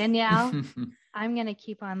 Danielle, I'm going to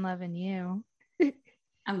keep on loving you.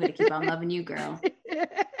 I'm going to keep on loving you, girl.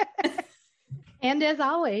 And as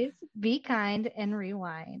always, be kind and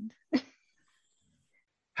rewind.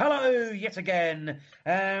 Hello yet again,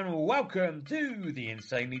 and welcome to the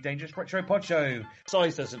Insanely Dangerous Retro Pod Show.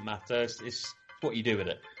 Size doesn't matter, it's what you do with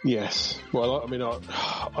it. Yes. Well, I mean,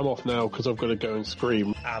 I'm off now because I've got to go and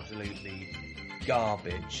scream. Absolutely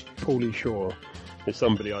garbage. Paulie Shaw is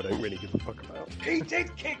somebody I don't really give a fuck about. He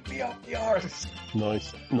did kick me up the arse.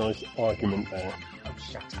 Nice argument there. Oh,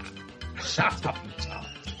 shut up. Shut up, you tart.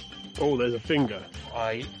 Oh, there's a finger.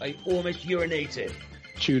 I almost urinated.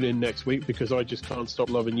 Tune in next week because I just can't stop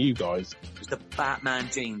loving you guys. It's the Batman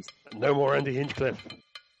jeans. No more Andy Hinchcliffe.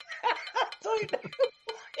 I don't know.